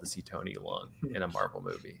compelled to see Tony Leung in a Marvel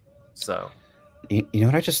movie. So, you know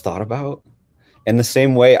what I just thought about? In the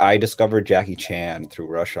same way I discovered Jackie Chan through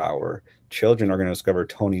Rush Hour, children are going to discover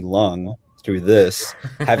Tony Leung through this,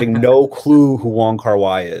 having no clue who Wong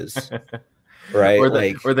Kar-wai is, right?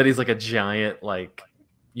 or that he's like a giant, like,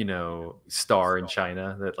 you know, star in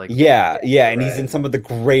China that like yeah, and he's in some of the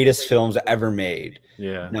greatest films ever made.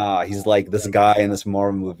 Yeah. Nah, he's like this guy in this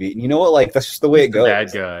Marvel movie. And you know what? Like that's just the way he's it goes.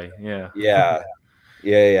 Bad guy. Yeah.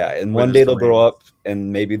 Yeah. And one day they'll grow up and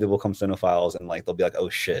maybe they will become cinephiles and like they'll be like, oh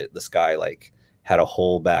shit, this guy like had a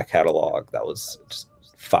whole back catalog that was just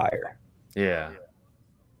fire. Yeah.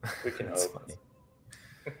 We can hope. Funny.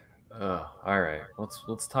 All right.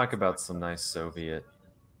 Let's talk about some nice Soviet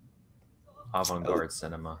avant-garde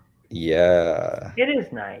cinema. Yeah. It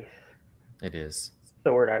is nice. It is. That's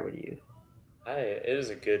the word I would use. It is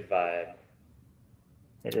a good vibe.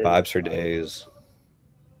 It is. Vibes for days.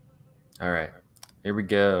 All right. Here we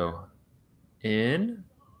go. In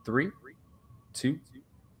 3, 2,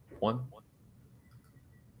 1.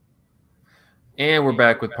 And we're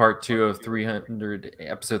back with part 2 of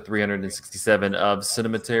episode 367 of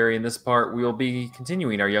Cinematary. In this part, we'll be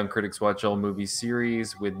continuing our Young Critics Watch All Movies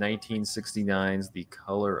series with 1969's The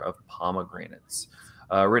Color of Pomegranates.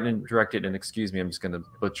 Written and directed, and excuse me, I'm just going to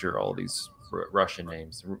butcher all these Russian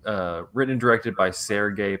names. Written and directed by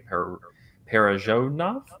Sergei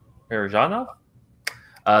Parajanov.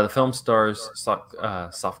 The film stars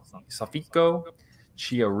Safiko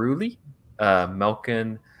Chiaruli,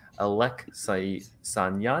 Melkin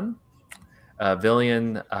Aleksanyan,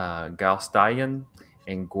 Vilian Galstayan,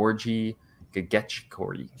 and Gorgi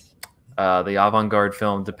Gagechkori. The avant-garde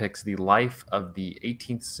film depicts the life of the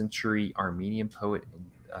 18th century Armenian poet and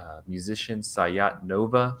musician Sayat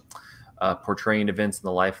Nova, portraying events in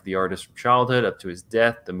the life of the artist from childhood up to his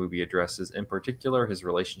death. The movie addresses, in particular, his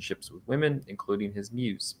relationships with women, including his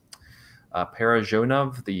muse.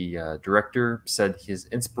 Parajanov, the director, said his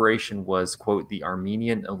inspiration was, quote, the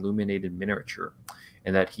Armenian illuminated miniature,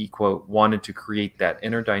 and that he, quote, wanted to create that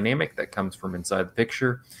inner dynamic that comes from inside the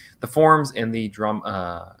picture, the forms, and the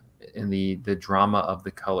drama, the drama of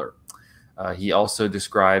the color. He also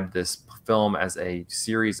described this film as a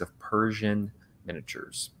series of Persian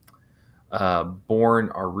miniatures. Born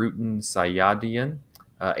Arutin Sayadian,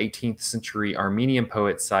 18th century Armenian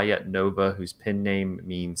poet Sayat Nova, whose pen name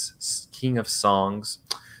means King of Songs,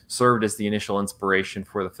 served as the initial inspiration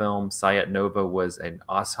for the film. Sayat Nova was an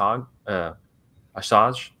asaj,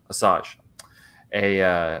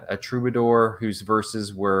 a troubadour whose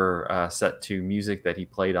verses were set to music that he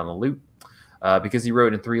played on a lute. Because he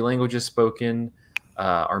wrote in 3 languages spoken,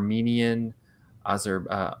 Armenian,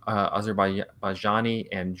 Azerbaijani,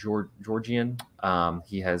 and Georgian.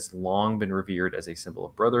 He has long been revered as a symbol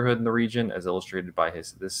of brotherhood in the region, as illustrated by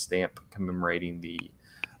this stamp commemorating the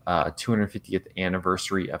 250th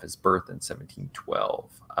anniversary of his birth in 1712.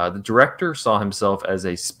 The director saw himself as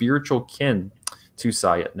a spiritual kin to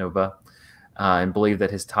Sayat Nova and believed that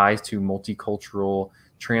his ties to multicultural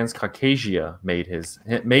Transcaucasia made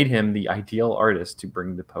him the ideal artist to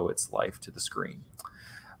bring the poet's life to the screen.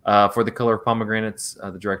 For The Color of Pomegranates,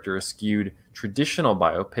 the director eschewed traditional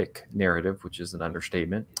biopic narrative, which is an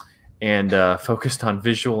understatement, and focused on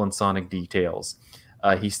visual and sonic details.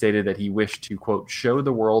 He stated that he wished to, quote, show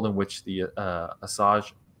the world in which the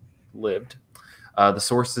Asaj lived, the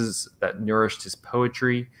sources that nourished his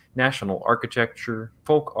poetry, national architecture,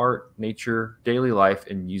 folk art, nature, daily life,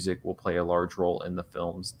 and music will play a large role in the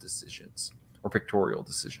film's decisions or pictorial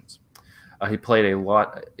decisions. He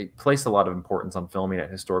placed a lot of importance on filming at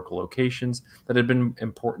historical locations that had been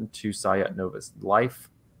important to Sayat Nova's life,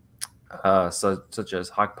 such as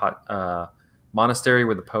Hakpat Monastery,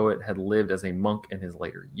 where the poet had lived as a monk in his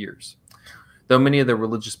later years. Though many of the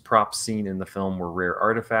religious props seen in the film were rare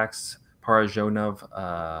artifacts,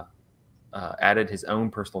 Parajanov added his own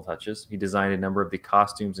personal touches. He designed a number of the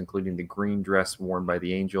costumes, including the green dress worn by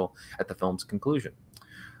the angel at the film's conclusion.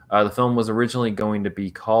 The film was originally going to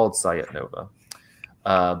be called Sayat Nova,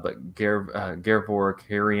 but Gervor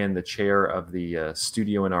Karian, the chair of the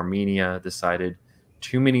studio in Armenia, decided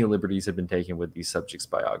too many liberties had been taken with the subject's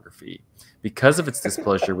biography. Because of its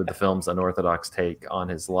displeasure with the film's unorthodox take on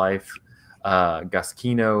his life,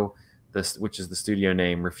 Gaskino, which is the studio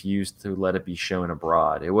name, refused to let it be shown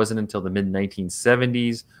abroad. It wasn't until the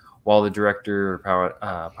mid-1970s, while the director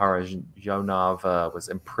Parajanov was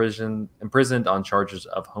imprisoned on charges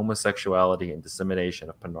of homosexuality and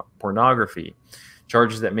dissemination of pornography,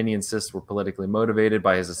 charges that many insist were politically motivated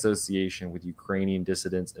by his association with Ukrainian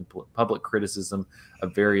dissidents and public criticism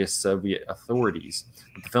of various Soviet authorities.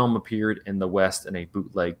 The film appeared in the West in a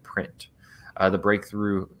bootleg print.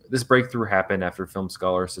 This breakthrough happened after film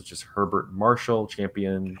scholars such as Herbert Marshall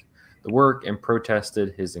championed the work and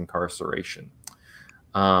protested his incarceration.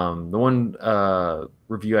 The one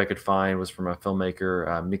review I could find was from a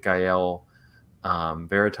filmmaker, Mikhail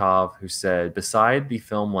Veritov, who said, beside the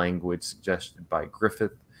film language suggested by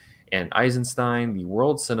Griffith and Eisenstein, the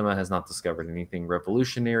world cinema has not discovered anything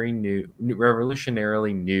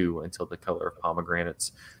revolutionarily new until The Color of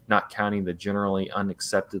Pomegranates, not counting the generally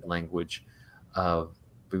unaccepted language of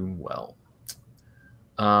Boonwell.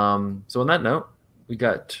 So on that note,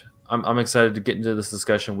 I'm excited to get into this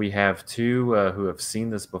discussion. We have two who have seen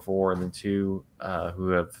this before, and then two who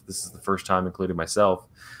have, this is the first time, including myself.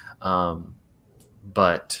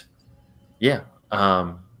 But yeah,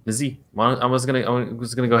 Nazeeh, I was gonna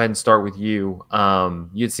go ahead and start with you.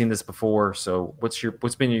 You had seen this before, so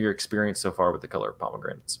what's been your experience so far with The Color of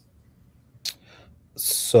Pomegranates?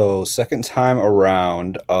 So second time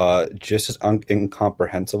around, just as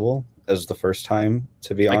incomprehensible as the first time,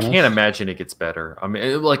 to be honest. I can't imagine it gets better. I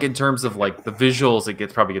mean, like in terms of like the visuals,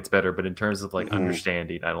 it probably gets better, but in terms of like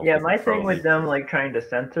understanding, I don't. Yeah, my thing with them like trying to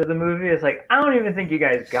censor the movie is like, I don't even think you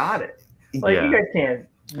guys got it. Like you guys can't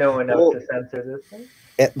know enough to censor this thing.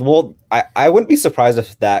 I wouldn't be surprised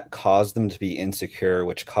if that caused them to be insecure,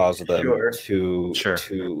 which caused them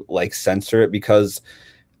to like censor it, because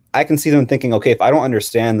I can see them thinking, okay, if I don't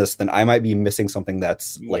understand this, then I might be missing something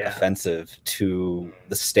that's like offensive to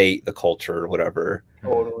the state, the culture, or whatever.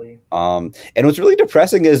 Totally. And what's really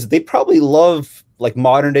depressing is they probably love like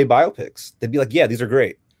modern day biopics. They'd be like, yeah, these are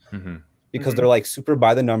great. Because they're like super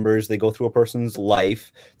by the numbers. They go through a person's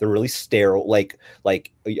life. They're really sterile. They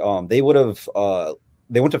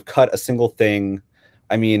wouldn't have cut a single thing.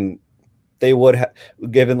 I mean, they would have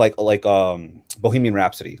given like Bohemian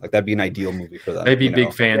Rhapsody. Like that'd be an ideal movie for them. They'd be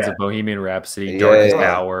big fans of Bohemian Rhapsody, Darkest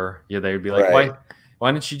Hour. Yeah, they would be like,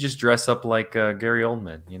 why didn't you just dress up like Gary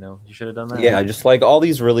Oldman? You know, you should have done that. Yeah, just like all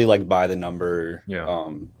these really like by the number,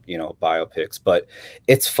 biopics. But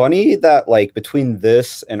it's funny that like between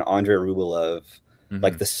this and Andrei Rublev,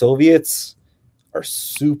 like the Soviets are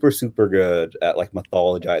super, super good at like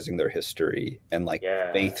mythologizing their history and like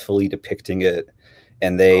faithfully depicting it.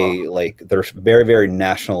 And they're very, very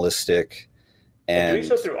nationalistic. And doing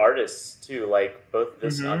so through artists too. Like both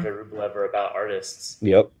this and Andrei Rublev are about artists.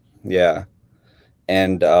 Yep. Yeah.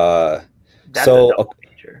 And according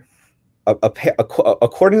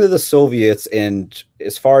to the Soviets, and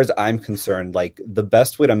as far as I'm concerned, like the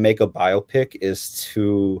best way to make a biopic is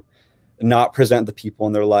to not present the people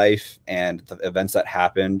in their life and the events that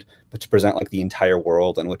happened, but to present like the entire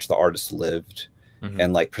world in which the artist lived,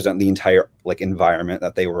 and like present the entire like environment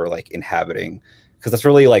that they were like inhabiting, because that's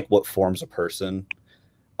really like what forms a person.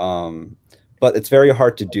 But it's very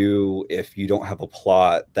hard to do if you don't have a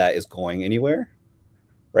plot that is going anywhere.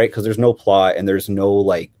 Right, because there's no plot and there's no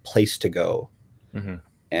like place to go,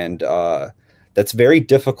 and that's very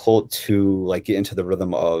difficult to like get into the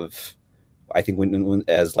rhythm of. I think when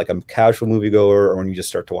as like a casual moviegoer, or when you just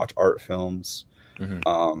start to watch art films,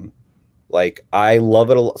 like I love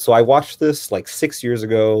it a lot. So I watched this like 6 years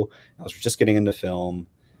ago. I was just getting into film,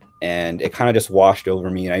 and it kind of just washed over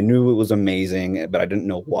me. And I knew it was amazing, but I didn't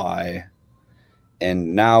know why.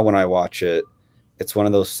 And now when I watch it, it's one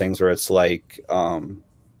of those things where it's like.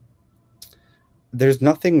 There's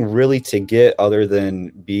nothing really to get other than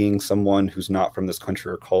being someone who's not from this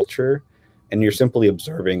country or culture, and you're simply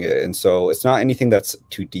observing it. And so it's not anything that's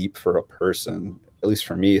too deep for a person. At least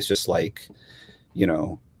for me, it's just like, I'm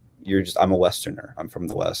a Westerner. I'm from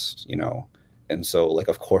the West, and so like,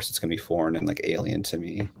 of course it's gonna be foreign and like alien to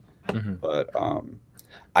me. But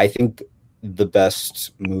I think the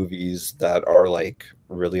best movies that are like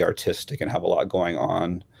really artistic and have a lot going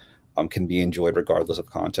on can be enjoyed regardless of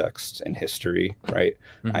context and history, right?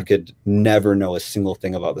 I could never know a single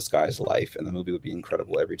thing about this guy's life, and the movie would be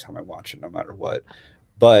incredible every time I watch it, no matter what.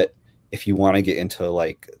 But if you want to get into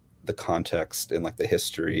like the context and like the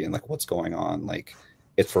history and like what's going on, like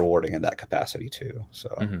it's rewarding in that capacity too.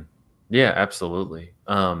 So yeah, absolutely.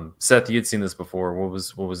 Seth, you'd seen this before. What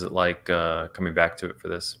was it like coming back to it for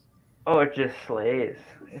this? Oh, it just slays.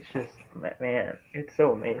 It's just, man, it's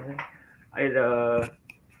so amazing.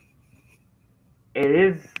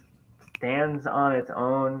 It stands on its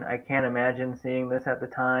own. I can't imagine seeing this at the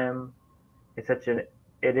time. It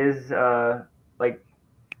is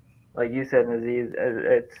like you said, Nazeeh,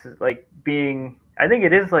 it's like I think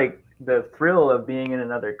it is like the thrill of being in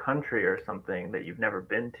another country or something that you've never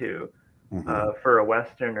been to for a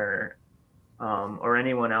Westerner. or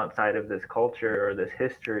anyone outside of this culture or this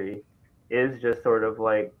history is just sort of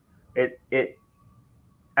like it.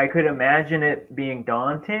 I could imagine it being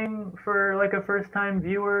daunting for like a first time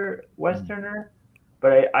viewer Westerner,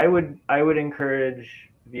 but I would encourage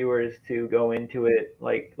viewers to go into it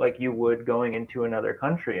like you would going into another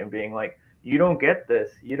country and being like, you don't get this,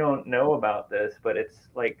 you don't know about this, but it's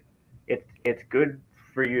like it's good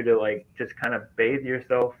for you to like just kind of bathe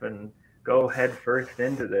yourself and go head first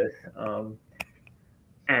into this,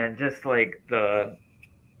 and just like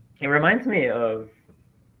it reminds me of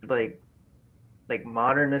like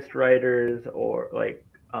modernist writers or like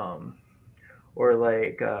a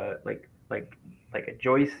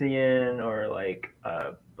Joycean or like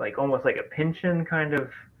almost like a Pynchon kind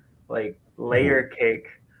of like layer cake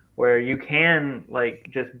where you can like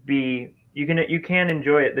just be you can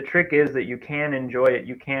enjoy it. The trick is that you can enjoy it.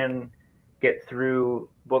 You can get through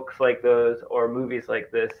books like those or movies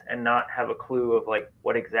like this and not have a clue of like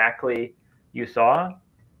what exactly you saw.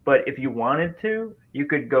 But if you wanted to, you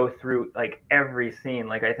could go through like every scene.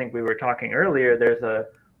 Like I think we were talking earlier, there's a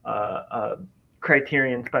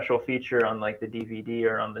Criterion special feature on like the DVD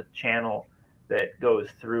or on the channel that goes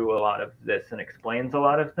through a lot of this and explains a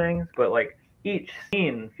lot of things. But like each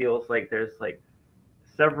scene feels like there's like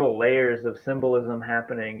several layers of symbolism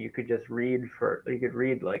happening. You could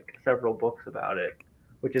read like several books about it,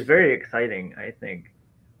 which is very exciting, I think.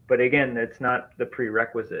 But again, it's not the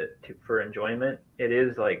prerequisite for enjoyment. It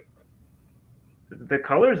is like the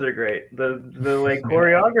colors are great. The like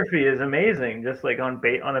choreography is amazing. Just like on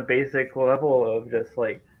a basic level of just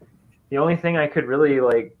like the only thing I could really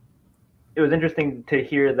like. It was interesting to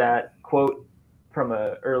hear that quote from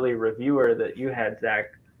a early reviewer that you had,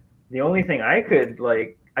 Zach. The only thing I could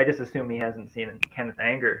like, I just assume he hasn't seen Kenneth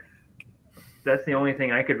Anger. That's the only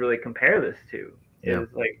thing I could really compare this to. Is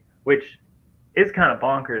like which. It's kind of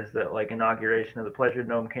bonkers that like Inauguration of the Pleasure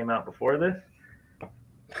Dome came out before this.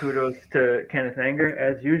 Kudos to Kenneth Anger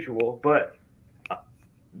as usual, but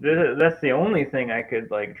that's the only thing I could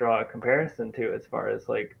like draw a comparison to as far as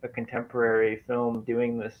like a contemporary film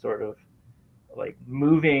doing this sort of like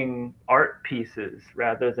moving art pieces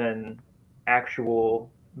rather than actual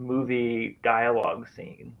movie dialogue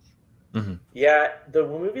scenes. Mm-hmm. Yeah, the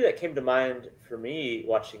movie that came to mind for me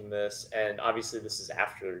watching this, and obviously this is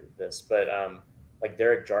after this, but like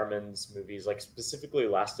Derek Jarman's movies, like specifically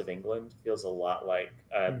Last of England, feels a lot like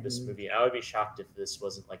this movie. And I would be shocked if this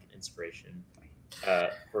wasn't like an inspiration.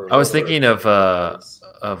 For I was thinking of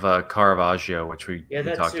Caravaggio, which we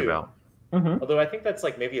talked about. Mm-hmm. Although I think that's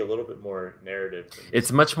like maybe a little bit more narrative.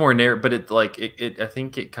 It's much more narrative, but I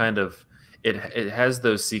think it kind of. It has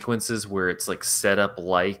those sequences where it's like set up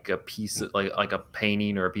like a piece of like a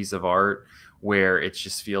painting or a piece of art where it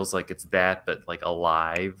just feels like it's that, but like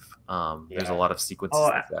alive. There's a lot of sequences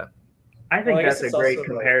like that. I think that's a great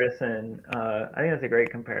comparison. I think that's a great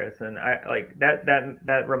comparison. I like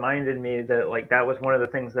that reminded me that like that was one of the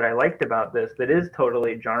things that I liked about this that is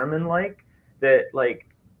totally Jarman-like, that like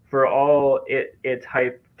for all its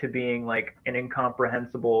hype to being like an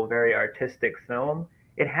incomprehensible, very artistic film,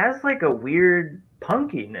 it has like a weird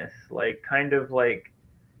punkiness, like kind of like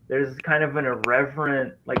there's kind of an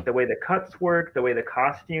irreverent, like the way the cuts work, the way the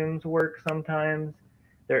costumes work sometimes.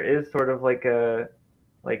 There is sort of like a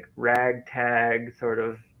like ragtag sort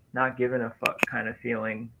of not giving a fuck kind of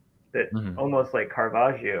feeling that almost like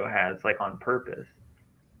Caravaggio has, like on purpose.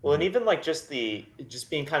 Well, and even like just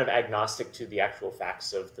being kind of agnostic to the actual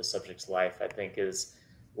facts of the subject's life, I think is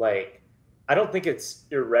like, I don't think it's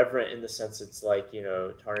irreverent in the sense it's like, you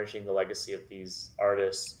know, tarnishing the legacy of these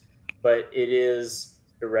artists, but it is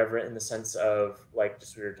irreverent in the sense of like,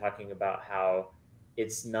 just we were talking about how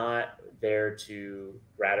it's not there to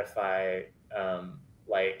gratify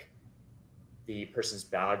like the person's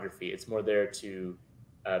biography. It's more there to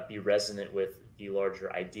be resonant with the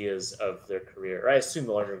larger ideas of their career. Or I assume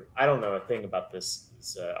the larger, I don't know a thing about this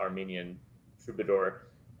Armenian troubadour,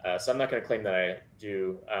 so I'm not going to claim that I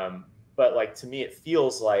do. But like to me, it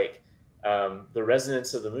feels like the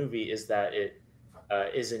resonance of the movie is that it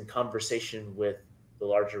is in conversation with the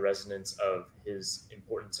larger resonance of his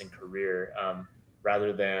importance and career,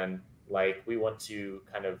 rather than like we want to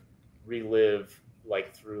kind of relive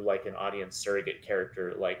like through like an audience surrogate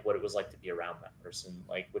character, like what it was like to be around that person,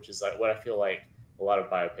 like which is like what I feel like a lot of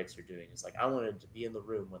biopics are doing is like I wanted to be in the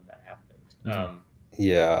room when that happened.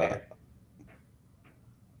 Yeah.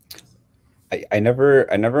 I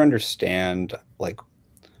never understand like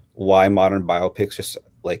why modern biopics just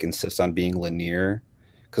like insist on being linear,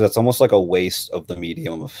 because that's almost like a waste of the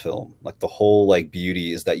medium of film. Like the whole like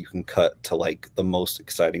beauty is that you can cut to like the most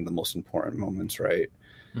exciting, the most important moments, right?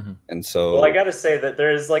 And so, well, I gotta say that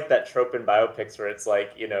there is like that trope in biopics where it's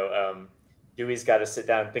like, Dewey's got to sit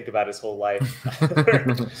down and think about his whole life.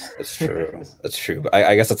 That's true. That's true. But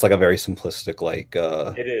I guess it's like a very simplistic, like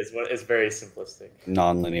it is. It's very simplistic,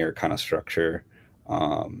 non-linear kind of structure.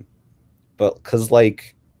 But because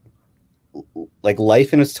like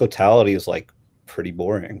life in its totality is like pretty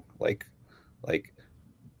boring. Like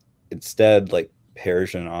instead, like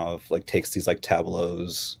Parajanov like takes these like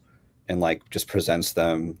tableaus and like just presents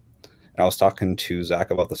them. And I was talking to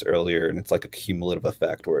Zach about this earlier, and it's like a cumulative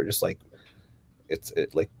effect where it just like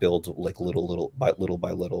it like builds like little by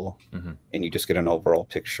little, and you just get an overall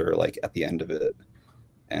picture like at the end of it,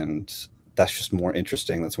 and that's just more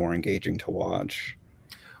interesting. That's more engaging to watch.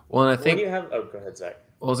 Well, and I think you have. Oh, go ahead, Zach.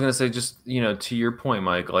 Well, I was gonna say, just to your point,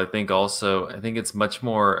 Michael. I think it's much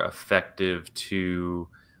more effective to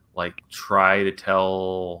like try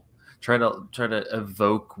to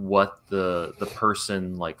evoke what the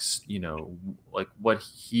person likes, like what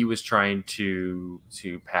he was trying to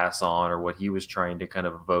pass on, or what he was trying to kind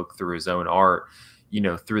of evoke through his own art,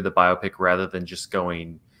 through the biopic, rather than just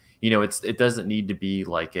going, it doesn't need to be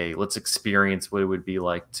like let's experience what it would be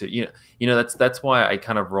like to, that's why I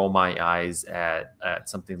kind of roll my eyes at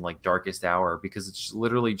something like Darkest Hour, because it's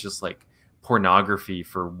literally just like pornography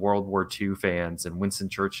for World War II fans and Winston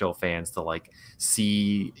Churchill fans to like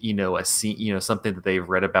see, a scene, something that they've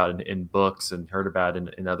read about in books and heard about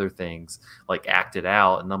in other things, like acted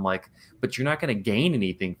out. And I'm like, but you're not going to gain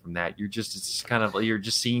anything from that. It's just kind of, you're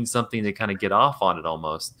just seeing something to kind of get off on it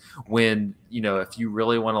almost. When, if you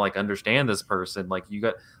really want to like understand this person, like you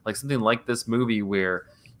got like something like this movie where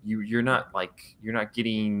you're not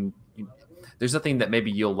getting, there's nothing that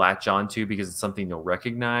maybe you'll latch onto because it's something you'll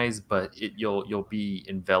recognize, but you'll be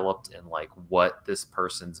enveloped in like what this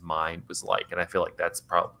person's mind was like. And I feel like that's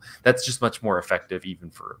just much more effective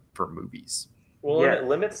even for movies. Well, and it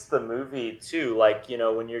limits the movie too. Like,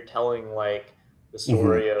 when you're telling like the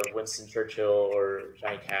story of Winston Churchill or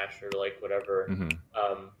Johnny Cash or like whatever,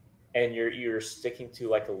 and you're sticking to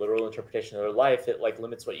like a literal interpretation of their life, it like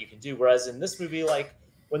limits what you can do. Whereas in this movie, like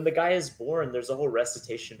when the guy is born, there's a whole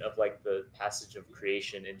recitation of like the passage of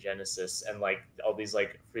creation in Genesis, and like all these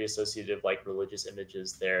like free associative like religious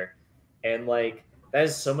images there, and like that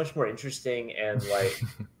is so much more interesting and like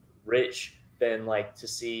rich than like to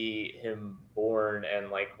see him born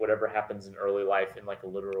and like whatever happens in early life in like a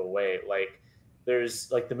literal way. Like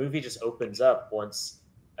there's like the movie just opens up once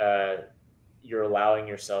you're allowing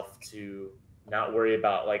yourself to not worry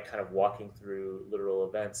about like kind of walking through literal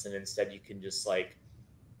events, and instead you can just like,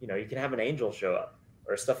 you can have an angel show up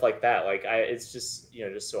or stuff like that. Like it's just,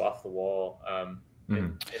 just so off the wall.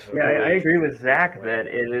 I agree with Zach that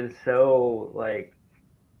it is so like,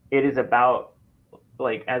 it is about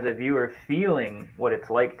like as a viewer feeling what it's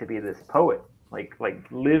like to be this poet, like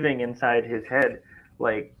living inside his head.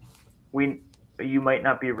 Like you might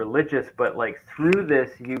not be religious, but like through this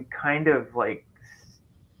you kind of like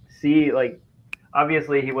see, like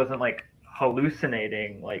obviously he wasn't like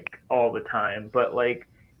hallucinating like all the time, but like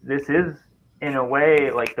this is in a way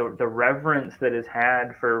like the reverence that is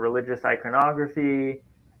had for religious iconography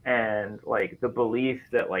and like the belief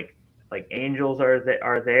that like angels are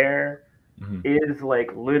there is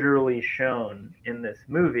like literally shown in this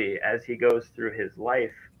movie as he goes through his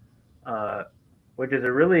life, which is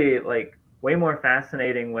a really like way more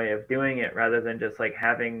fascinating way of doing it, rather than just like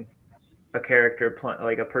having a character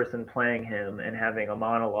like a person playing him and having a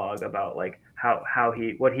monologue about like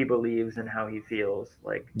what he believes and how he feels.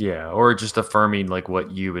 Like, yeah, or just affirming like what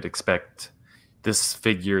you would expect this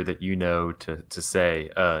figure that to say.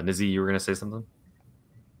 Nazeeh, you were gonna say something?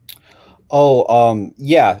 Oh,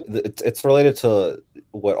 yeah, it's related to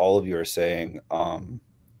what all of you are saying.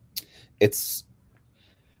 It's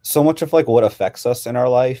so much of like what affects us in our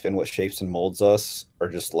life and what shapes and molds us are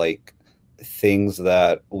just like things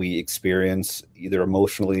that we experience either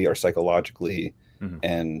emotionally or psychologically.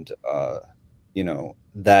 And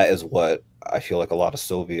that is what I feel like a lot of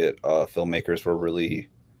Soviet filmmakers were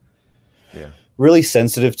really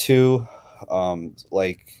sensitive to.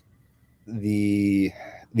 Like the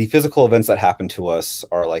physical events that happen to us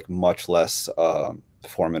are like much less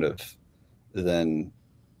formative than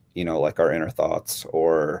like our inner thoughts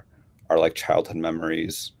or our like childhood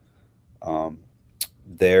memories.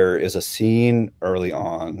 There is a scene early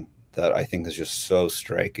on that I think is just so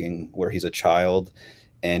striking, where he's a child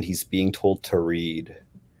and he's being told to read,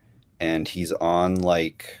 and he's on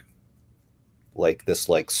like this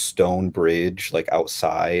like stone bridge like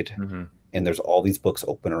outside, and there's all these books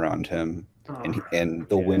open around him, and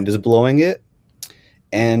the wind is blowing it,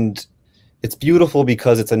 and it's beautiful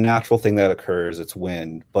because it's a natural thing that occurs. It's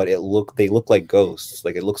wind, but they look like ghosts.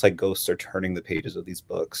 Like it looks like ghosts are turning the pages of these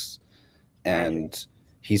books, and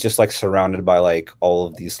he's just like surrounded by like all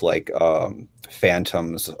of these like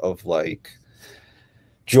phantoms of like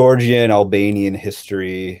Georgian, Albanian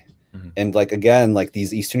history. And like again, like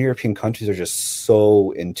these Eastern European countries are just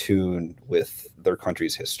so in tune with their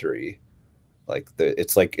country's history. Like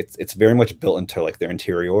it's very much built into like their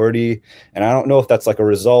interiority. And I don't know if that's like a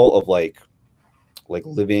result of like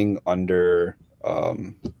living under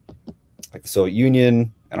like the Soviet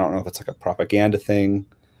Union. I don't know if it's like a propaganda thing,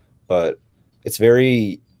 but it's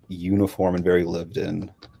very uniform and very lived in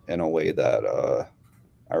a way that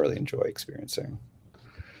I really enjoy experiencing.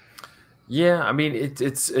 Yeah, I mean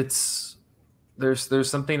it's there's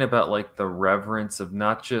something about like the reverence of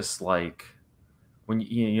not just like when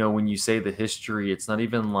when you say the history, it's not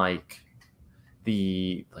even like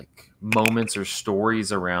the like moments or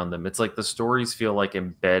stories around them. It's like the stories feel like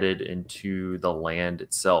embedded into the land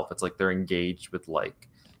itself. It's like they're engaged with like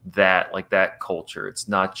that culture. It's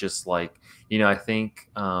not just like, I think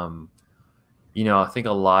I think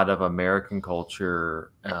a lot of American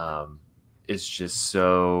culture is just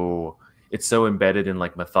it's so embedded in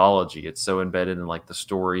like mythology. It's so embedded in like the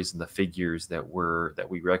stories and the figures that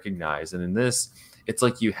we recognize. And in this, it's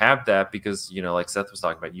like you have that because, like Seth was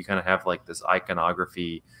talking about, you kind of have like this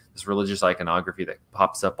iconography, this religious iconography that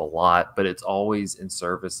pops up a lot, but it's always in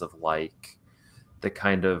service of like the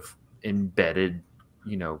kind of embedded,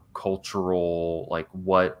 cultural, like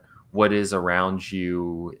what is around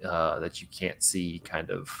you that you can't see kind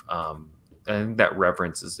of. I think that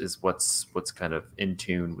reverence is what's kind of in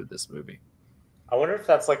tune with this movie. I wonder if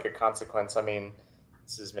that's like a consequence. I mean,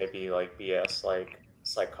 this is maybe like BS, like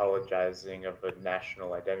psychologizing of a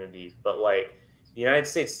national identity, but like the United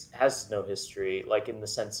States has no history, like in the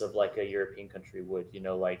sense of like a European country would,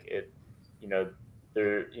 like it, you know,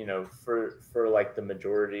 there, for like the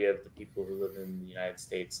majority of the people who live in the United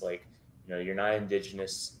States, like, you're not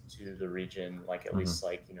indigenous to the region, like at least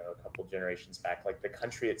like, a couple generations back, like the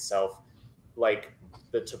country itself, like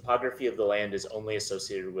the topography of the land is only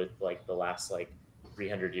associated with like the last like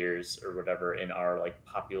 300 years or whatever in our like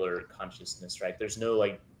popular consciousness, right? There's no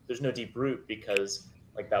deep root because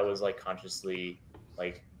like that was like consciously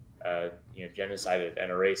like genocided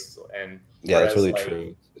and erased. And Yeah, that's whereas really like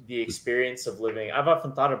true. the experience of living, I've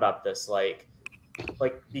often thought about this, like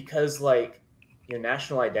because like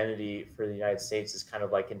national identity for the United States is kind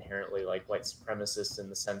of like inherently like white supremacist in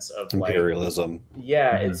the sense of like Imperialism.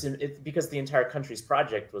 yeah, it's because the entire country's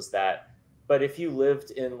project was that. But if you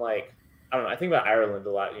lived in like, I don't know, I think about Ireland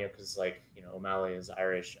a lot, because like O'Malley is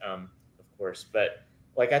Irish, of course. But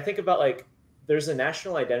like I think about like there's a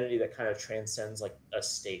national identity that kind of transcends like a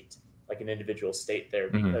state, like an individual state there,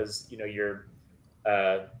 because your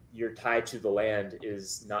tie to the land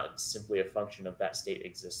is not simply a function of that state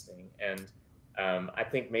existing. And I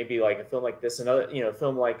think maybe like a film like this, another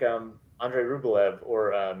film like Andrei Rublev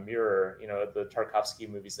or Mirror, the Tarkovsky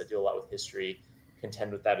movies that deal a lot with history,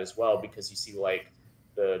 contend with that as well, because you see like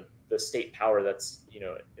the state power that's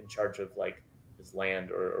in charge of like his land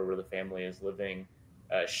or where the family is living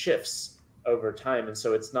shifts over time. And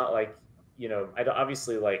so it's not like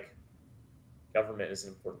obviously like government is an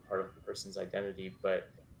important part of a person's identity, but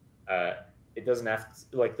it doesn't have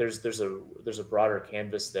to, like there's a broader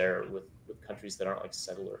canvas there with countries that aren't like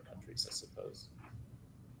settler countries, I suppose.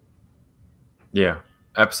 Yeah,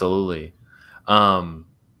 absolutely. And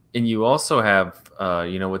you also have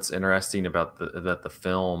what's interesting about the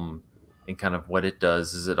film and kind of what it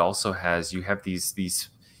does is it also has, you have these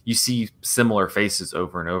you see similar faces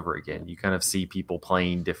over and over again. You kind of see people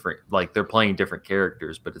playing different, like they're playing different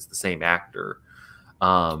characters, but it's the same actor.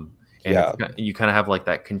 And you kind of have like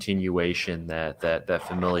that continuation, that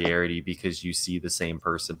familiarity, because you see the same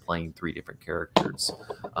person playing three different characters.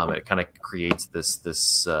 It kind of creates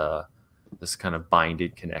this kind of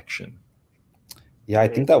binded connection. Yeah, I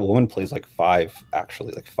think that woman plays like five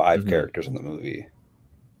characters in the movie.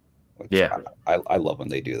 Yeah, I love when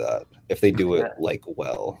they do that. If they do it like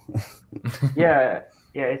well. yeah,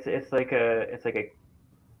 it's like a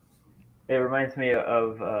it reminds me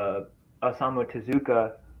of Osamu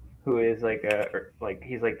Tezuka, who is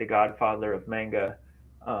he's like the godfather of manga,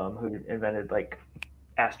 who invented like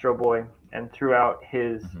Astro Boy, and throughout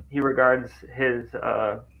he regards his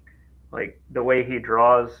like the way he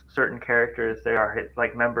draws certain characters, they are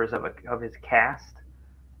like members of his cast,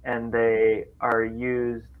 and they are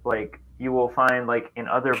used, like you will find like in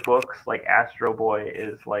other books like Astro Boy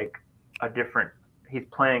is like he's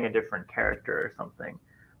playing a different character or something,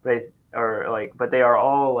 but they are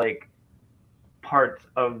all like parts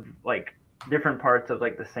of like different parts of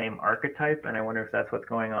like the same archetype, and I wonder if that's what's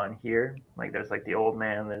going on here. Like there's like the old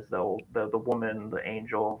man, there's the woman, the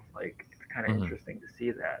angel. Like it's kind of interesting to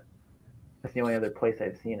see that. That's the only other place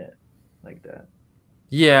I've seen it like that.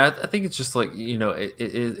 Yeah, I think it's just like,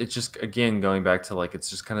 it's just, again, going back to like, it's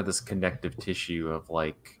just kind of this connective tissue of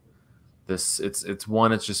like this, it's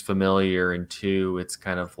one, it's just familiar, and two, it's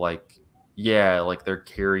kind of like, yeah, like they're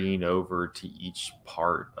carrying over to each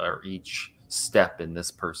part or each step in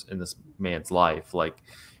this man's life. Like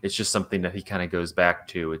it's just something that he kind of goes back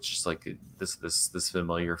to. It's just like this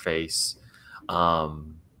familiar face.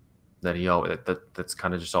 That he always that's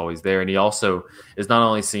kind of just always there, and he also is not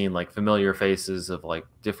only seeing like familiar faces of like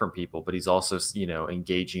different people, but he's also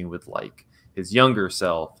engaging with like his younger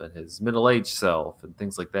self and his middle-aged self and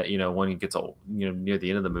things like that. When he gets near the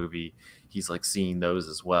end of the movie, he's like seeing those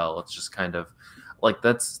as well. It's just kind of like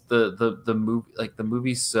that's the movie. Like the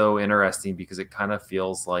movie's so interesting because it kind of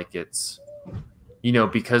feels like it's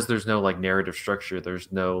because there's no like narrative structure,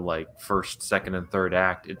 there's no like first, second, and third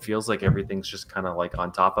act. It feels like everything's just kind of like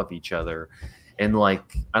on top of each other. And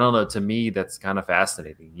like, I don't know, to me, that's kind of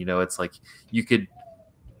fascinating. It's like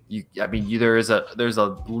there's a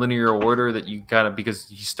linear order that you kind of, because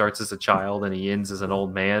he starts as a child and he ends as an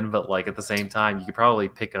old man. But like at the same time, you could probably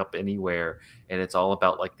pick up anywhere, and it's all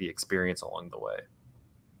about like the experience along the way.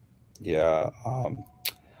 Yeah.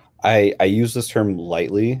 I use this term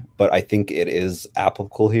lightly, but I think it is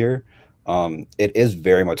applicable here. It is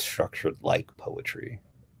very much structured like poetry,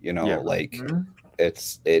 like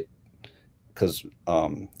it because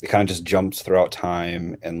it kind of just jumps throughout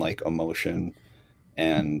time and like emotion,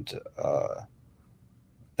 and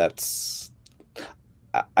that's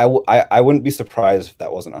I wouldn't be surprised if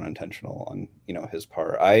that wasn't unintentional on his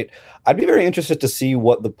part. I'd be very interested to see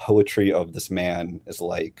what the poetry of this man is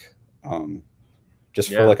like.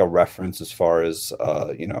 Just for like a reference as far as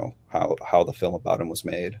how the film about him was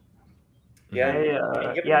made. Yeah,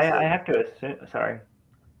 I have to assume. Sorry,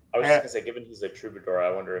 I was just gonna say, given he's a troubadour, I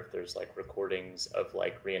wonder if there's like recordings of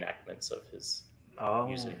like reenactments of his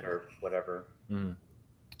music or whatever.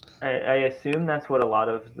 I assume that's what a lot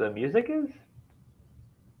of the music is,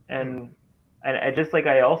 and I just like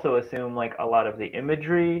I also assume like a lot of the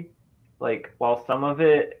imagery, like while some of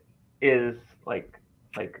it is like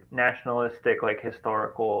nationalistic, like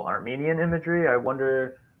historical Armenian imagery, I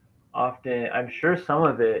wonder often, I'm sure some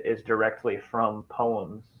of it is directly from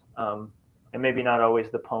poems, and maybe not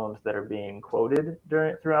always the poems that are being quoted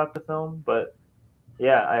throughout the film, but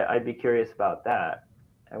yeah, I'd be curious about that.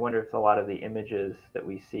 I wonder if a lot of the images that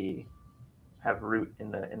we see have root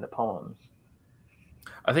in the poems.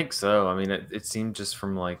 I think so. I mean, it seemed just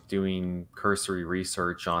from like doing cursory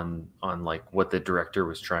research on like what the director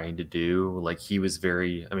was trying to do. Like he was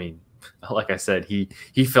very, I mean, like I said, he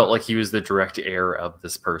felt like he was the direct heir of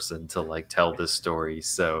this person to like tell this story.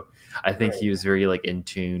 So I think he was very like in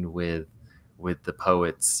tune with the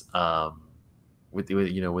poets, with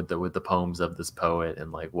the poems of this poet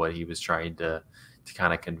and like what he was trying to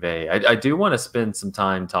kind of convey. I do want to spend some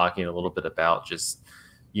time talking a little bit about just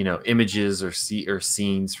images or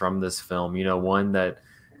scenes from this film. One that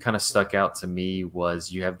kind of stuck out to me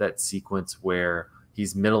was you have that sequence where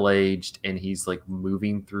he's middle-aged and he's like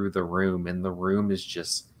moving through the room, and the room is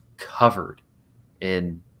just covered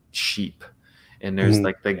in sheep. And there's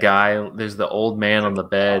like there's the old man on the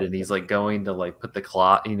bed, and he's like going to like put the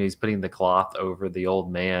cloth, he's putting the cloth over the old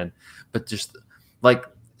man, but just like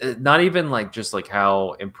not even like just like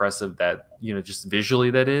how impressive that just visually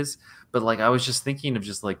that is, but like I was just thinking of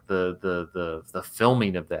just like the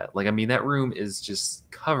filming of that. Like I mean, that room is just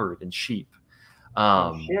covered in sheep.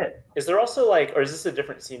 Shit. Is there also like, or is this a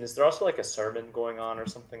different scene? Is there also like a sermon going on or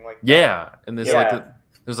something like that? Yeah, and there's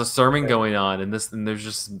there's a sermon going on, and there's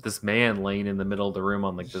just this man laying in the middle of the room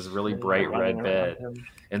on like this really bright red bed,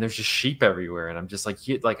 and there's just sheep everywhere, and I'm just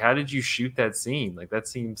like how did you shoot that scene? Like that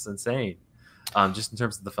seems insane. Just in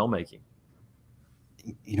terms of the filmmaking.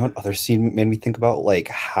 You know what other scene made me think about? Like,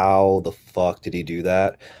 how the fuck did he do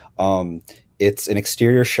that? It's an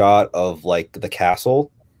exterior shot of like the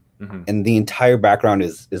castle, and the entire background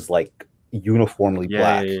is like uniformly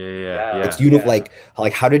black. Yeah. It's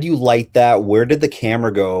like how did you light that? Where did the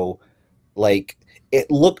camera go? Like it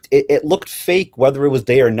looked fake whether it was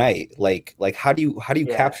day or night. Like how do you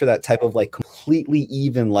capture that type of like completely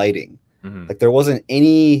even lighting? Like there wasn't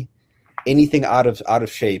anything out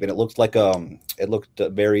of shape, and it looked like it looked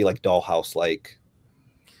very like dollhouse like.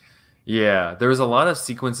 Yeah, there was a lot of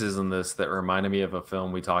sequences in this that reminded me of a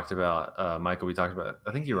film we talked about, Michael. We talked about,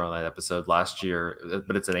 I think you were on that episode last year,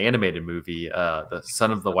 but it's an animated movie, The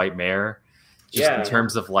Son of the White Mare. just in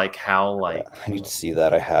terms of like how like I need to see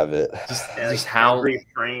that. I have it. Just how every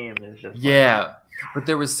frame is just but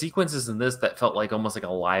there was sequences in this that felt like almost like a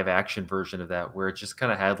live action version of that, where it just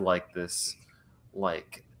kind of had like this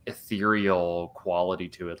like ethereal quality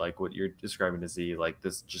to it, like what you're describing to Z, like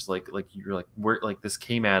this, just like you're like, where like this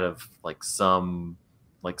came out of like some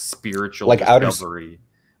like spiritual like discovery.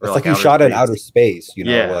 It's like he shot in outer space, you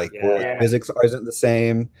know, like Yeah. physics isn't the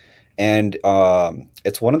same. And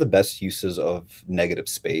it's one of the best uses of negative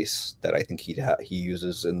space that I think he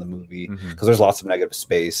uses in the movie, because there's lots of negative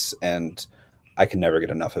space, and I can never get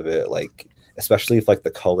enough of it. Like, especially if like the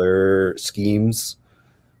color schemes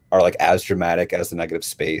are like as dramatic as the negative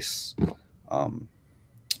space. I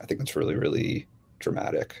think that's really, really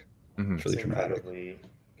dramatic. It's really incredibly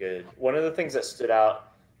good. One of the things that stood out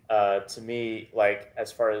to me, like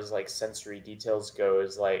as far as like sensory details go,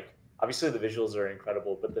 is like obviously the visuals are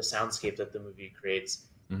incredible, but the soundscape that the movie creates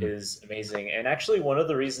is amazing. And actually, one of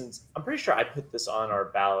the reasons, I'm pretty sure I put this on our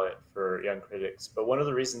ballot for Young Critics, but one of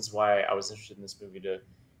the reasons why I was interested in this movie to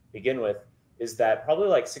begin with is that probably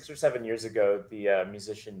like 6 or 7 years ago, the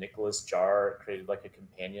musician Nicholas Jarre created like a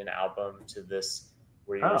companion album to this,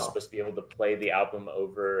 where you were supposed to be able to play the album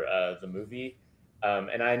over the movie.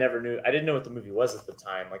 And I didn't know what the movie was at the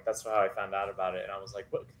time. Like, that's how I found out about it. And I was like,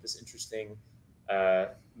 what could this interesting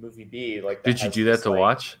movie be? Like, did you do that to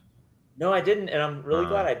watch? No, I didn't. And I'm really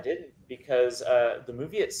glad I didn't, because the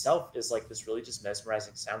movie itself is like this really just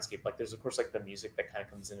mesmerizing soundscape. Like, there's of course like the music that kind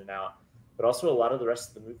of comes in and out, but also a lot of the rest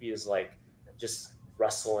of the movie is like just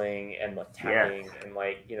rustling and like tapping and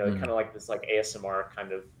like, you know, kind of like this like ASMR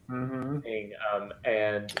kind of thing.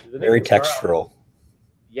 And very textural.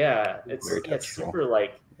 It's super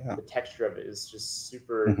like the texture of it is just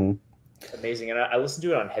super amazing. And I listened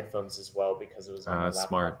to it on headphones as well, because it was on my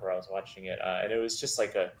laptop where I was watching it, and it was just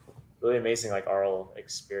like a really amazing like aural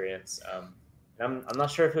experience. And I'm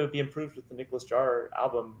not sure if it would be improved with the Nicholas Jarre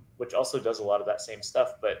album, which also does a lot of that same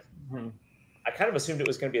stuff, but I kind of assumed it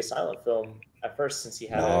was going to be a silent film at first, since he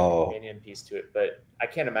had a companion piece to it. But I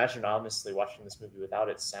can't imagine, honestly, watching this movie without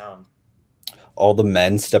its sound. All the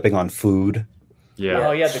men stepping on food. Yeah.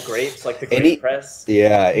 Oh yeah, the grapes, like the grape press.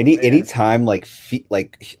 Yeah. Any time like feet,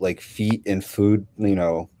 like feet and food, you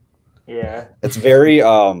know. Yeah. It's very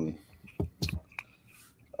I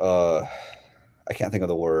can't think of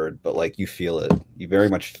the word, but like you feel it. You very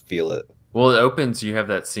much feel it. Well, it opens, you have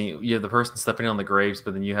that scene, you have the person stepping on the grapes,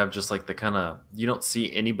 but then you have just like the kind of, you don't see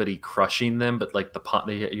anybody crushing them, but like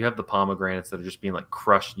you have the pomegranates that are just being like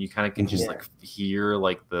crushed, and you kind of can just like hear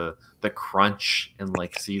like the crunch and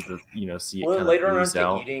like see the, you know, see it kind of later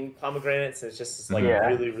on eating pomegranates, it's just like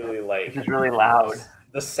really, really like, it's just really loud.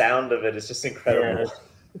 The sound of it is just incredible.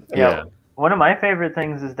 Yeah. One of my favorite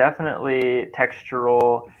things is definitely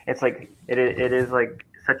textural. It's like it is like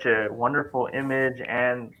such a wonderful image,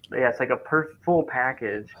 and it's like a full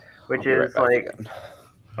package, which is like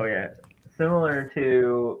similar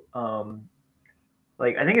to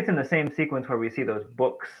like, I think it's in the same sequence where we see those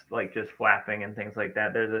books like just flapping and things like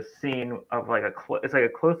that. There's a scene of like it's like a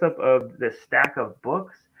close up of this stack of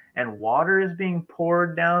books, and water is being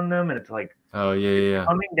poured down them, and it's like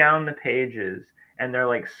coming down the pages, and they're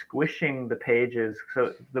like squishing the pages,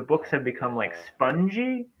 so the books have become like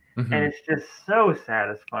spongy. And it's just so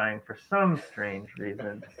satisfying for some strange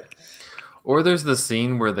reason. Or there's the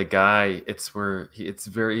scene where the guy, it's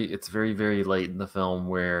very, very late in the film,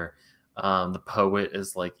 where the poet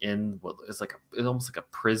is like in what is like it's almost like a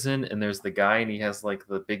prison, and there's the guy, and he has like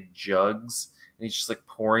the big jugs, and he's just like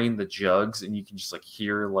pouring the jugs, and you can just like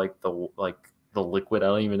hear like the liquid. I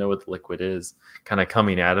don't even know what the liquid is, kind of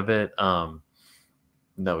coming out of it.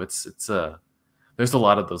 No, it's there's a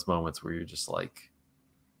lot of those moments where you're just like,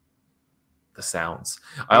 the sounds.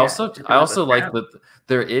 I also like that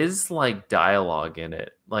there is like dialogue in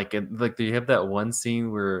it. Like you have that one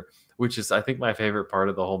scene which is I think my favorite part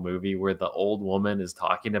of the whole movie, where the old woman is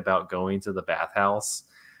talking about going to the bathhouse.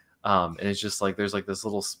 And it's just like there's like this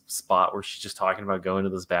little spot where she's just talking about going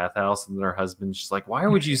to this bathhouse, and then her husband's just like, "Why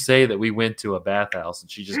would you say that we went to a bathhouse?"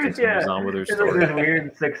 And she just continues on with her story. It's like this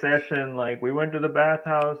weird succession, like, we went to the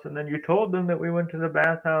bathhouse, and then you told them that we went to the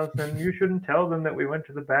bathhouse, and you shouldn't tell them that we went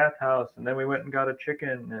to the bathhouse, and then we went and got a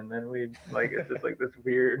chicken, and then we like, it's just like this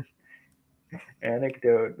weird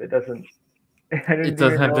anecdote that doesn't. It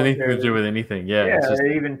doesn't have anything to do with anything. It's just,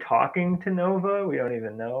 even talking to Nova, we don't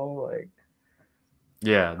even know, like.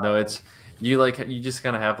 Yeah, no, it's you just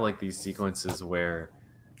kind of have like these sequences where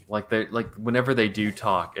like they like whenever they do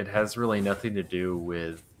talk, it has really nothing to do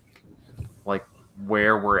with like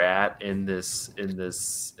where we're at in this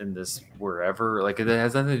wherever. Like, it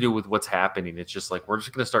has nothing to do with what's happening. It's just like we're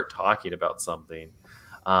just gonna start talking about something.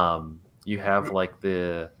 you have like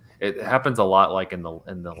it happens a lot like in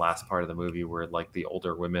the last part of the movie where like the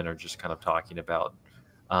older women are just kind of talking about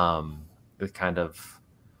the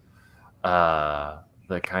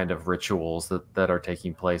kind of rituals that are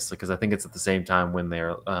taking place, because I think it's at the same time when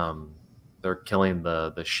they're killing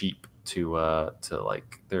the sheep to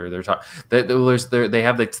like they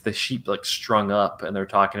have the sheep like strung up, and they're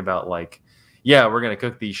talking about like, yeah, we're gonna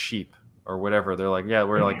cook these sheep or whatever. They're like, yeah,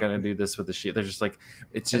 we're like gonna do this with the sheep. They're just like,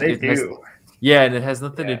 it's just And they do. yeah, and it has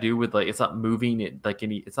nothing to Yeah. do with like it's not moving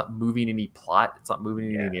it's not moving any plot, it's not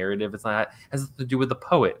moving any narrative, it has nothing to do with the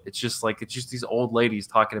poet. It's just these old ladies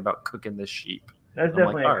talking about cooking this sheep. That's I'm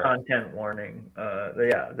definitely like, a content warning.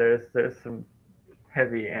 Yeah, there's some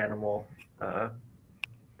heavy animal.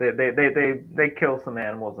 They kill some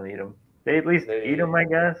animals and eat them. They at least eat them, I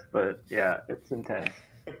guess. But yeah, it's intense.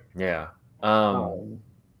 Yeah. Um,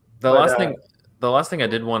 The but, last thing I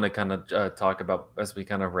did want to kind of talk about as we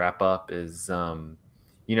kind of wrap up is,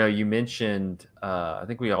 you know, you mentioned, I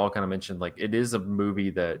think we all kind of mentioned, like, it is a movie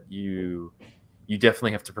that you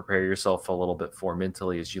definitely have to prepare yourself a little bit for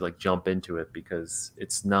mentally as you like jump into it, because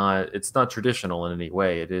it's not traditional in any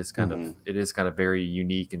way. It is kind of very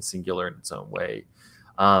unique and singular in its own way.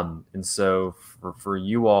 And so for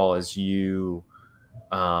you all, as you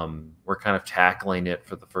were kind of tackling it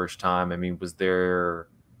for the first time, I mean,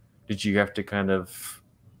 did you have to kind of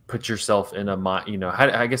put yourself in a mind, you know,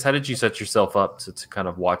 how did you set yourself up to kind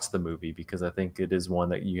of watch the movie? Because I think it is one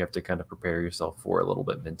that you have to kind of prepare yourself for a little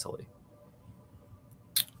bit mentally.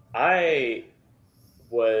 I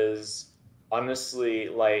was honestly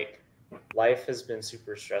like, life has been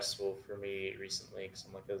super stressful for me recently because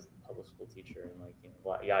I'm like a public school teacher and like, you know,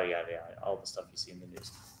 yada yada yada, all the stuff you see in the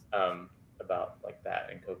news about like that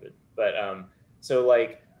and COVID. But so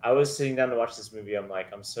like I was sitting down to watch this movie. I'm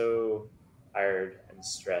like, I'm so tired and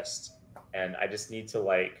stressed, and I just need to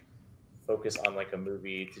like focus on like a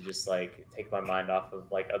movie to just like take my mind off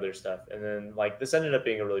of like other stuff. And then like this ended up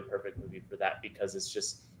being a really perfect movie for that, because it's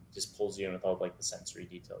just pulls you in with all like the sensory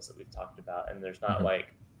details that we've talked about, and there's not like,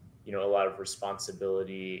 you know, a lot of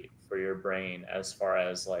responsibility for your brain as far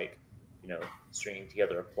as like, you know, stringing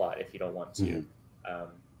together a plot if you don't want to.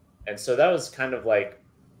 And so that was kind of like,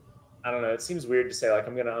 I don't know, it seems weird to say like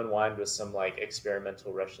I'm going to unwind with some like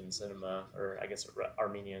experimental Russian cinema, or I guess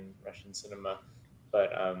Armenian Russian cinema,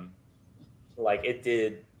 but like it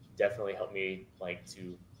did definitely help me like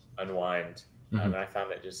to unwind. And I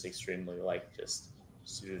found it just extremely like just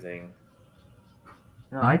soothing.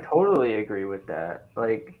 No, I totally agree with that.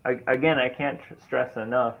 Like, again, I can't stress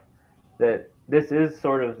enough that this is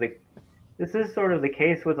sort of the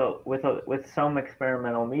case with some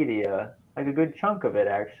experimental media, like a good chunk of it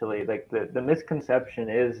actually. Like the misconception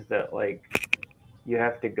is that like you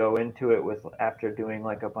have to go into it with after doing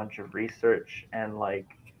like a bunch of research and like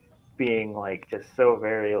being like just so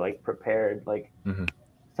very like prepared. Like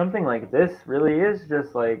something like this really is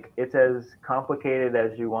just like, it's as complicated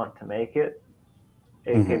as you want to make it.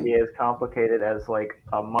 It can be as complicated as like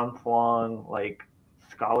a month-long like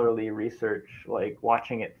scholarly research, like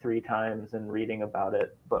watching it 3 times and reading about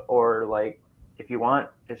it. But or like if you want,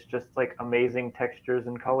 it's just like amazing textures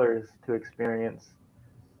and colors to experience,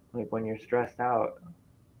 like when you're stressed out.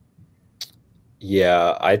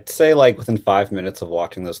 Yeah, I'd say like within 5 minutes of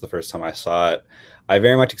watching this the first time I saw it, I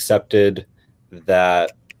very much accepted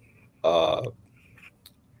that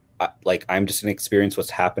like I'm just gonna experience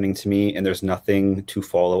what's happening to me, and there's nothing to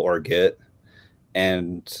follow or get.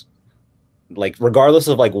 And like regardless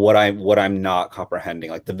of like what I'm not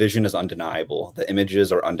comprehending, like the vision is undeniable, the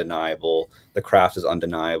images are undeniable, the craft is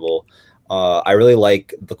undeniable. I really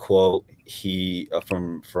like the quote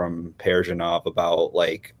from Parajanov about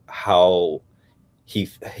like how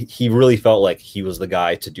he really felt like he was the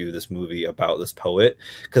guy to do this movie about this poet,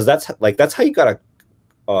 because that's how you gotta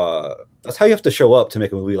that's how you have to show up to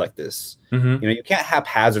make a movie like this. You know, you can't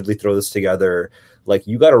haphazardly throw this together. Like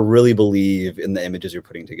you got to really believe in the images you're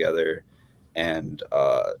putting together, and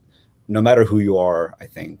no matter who you are, I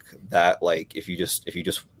think that like if you just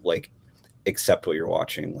like accept what you're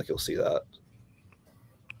watching, like you'll see that.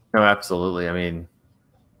 No, absolutely. I mean,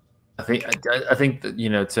 I think that, you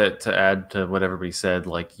know, to add to what everybody said,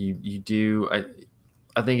 like you do.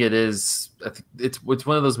 I think it is. I think it's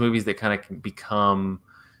one of those movies that kind of can become.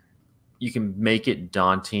 You can make it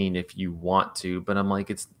daunting if you want to, but I'm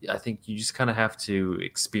like, I think you just kind of have to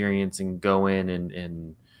experience and go in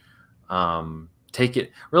and take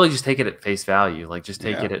it, really just take it at face value. Like just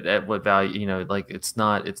take it at what value, you know, like it's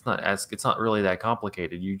not really that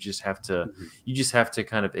complicated. You just have to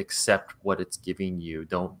kind of accept what it's giving you.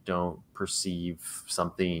 Don't perceive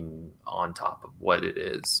something on top of what it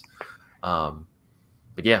is.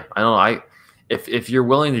 yeah, I don't know. If you're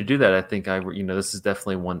willing to do that, I think this is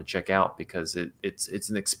definitely one to check out because it's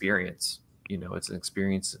an experience. It's an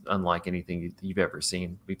experience unlike anything you've ever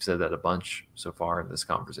seen. We've said that a bunch so far in this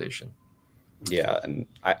conversation. Yeah, and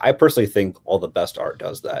I personally think all the best art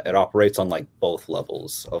does that. It operates on like both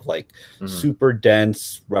levels of like super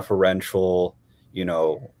dense, referential,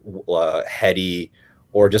 heady,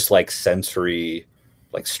 or just like sensory,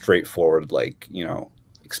 like straightforward, like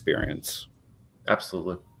experience.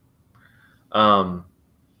 Absolutely. All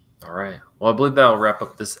right. Well, I believe that'll wrap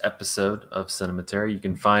up this episode of Cinematary. You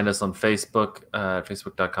can find us on Facebook,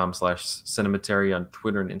 facebook.com/Cinematary, on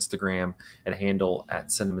Twitter and Instagram at handle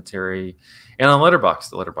 @Cinematary, and on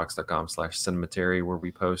Letterboxd, letterboxd.com/Cinematary, where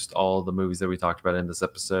we post all the movies that we talked about in this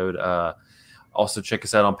episode. Also, check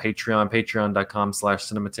us out on Patreon,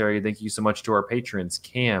 patreon.com/Cinematary. Thank you so much to our patrons,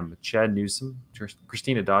 Cam, Chad Newsom,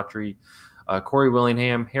 Christina Daughtry, Corey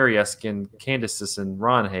Willingham, Harry Eskin, Candace Sisson,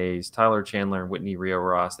 Ron Hayes, Tyler Chandler, and Whitney Rio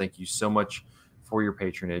Ross. Thank you so much for your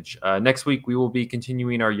patronage. Next week, we will be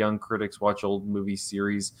continuing our Young Critics Watch Old Movies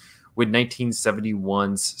series with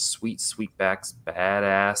 1971's Sweet Sweetback's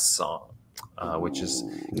Badass Song, which is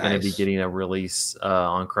going to be getting a release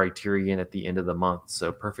on Criterion at the end of the month.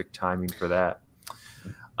 So perfect timing for that.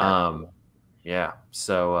 Yeah.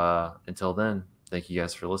 So until then, thank you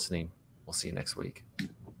guys for listening. We'll see you next week.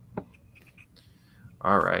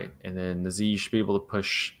 All right, and then Nazeeh, you should be able to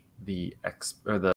push the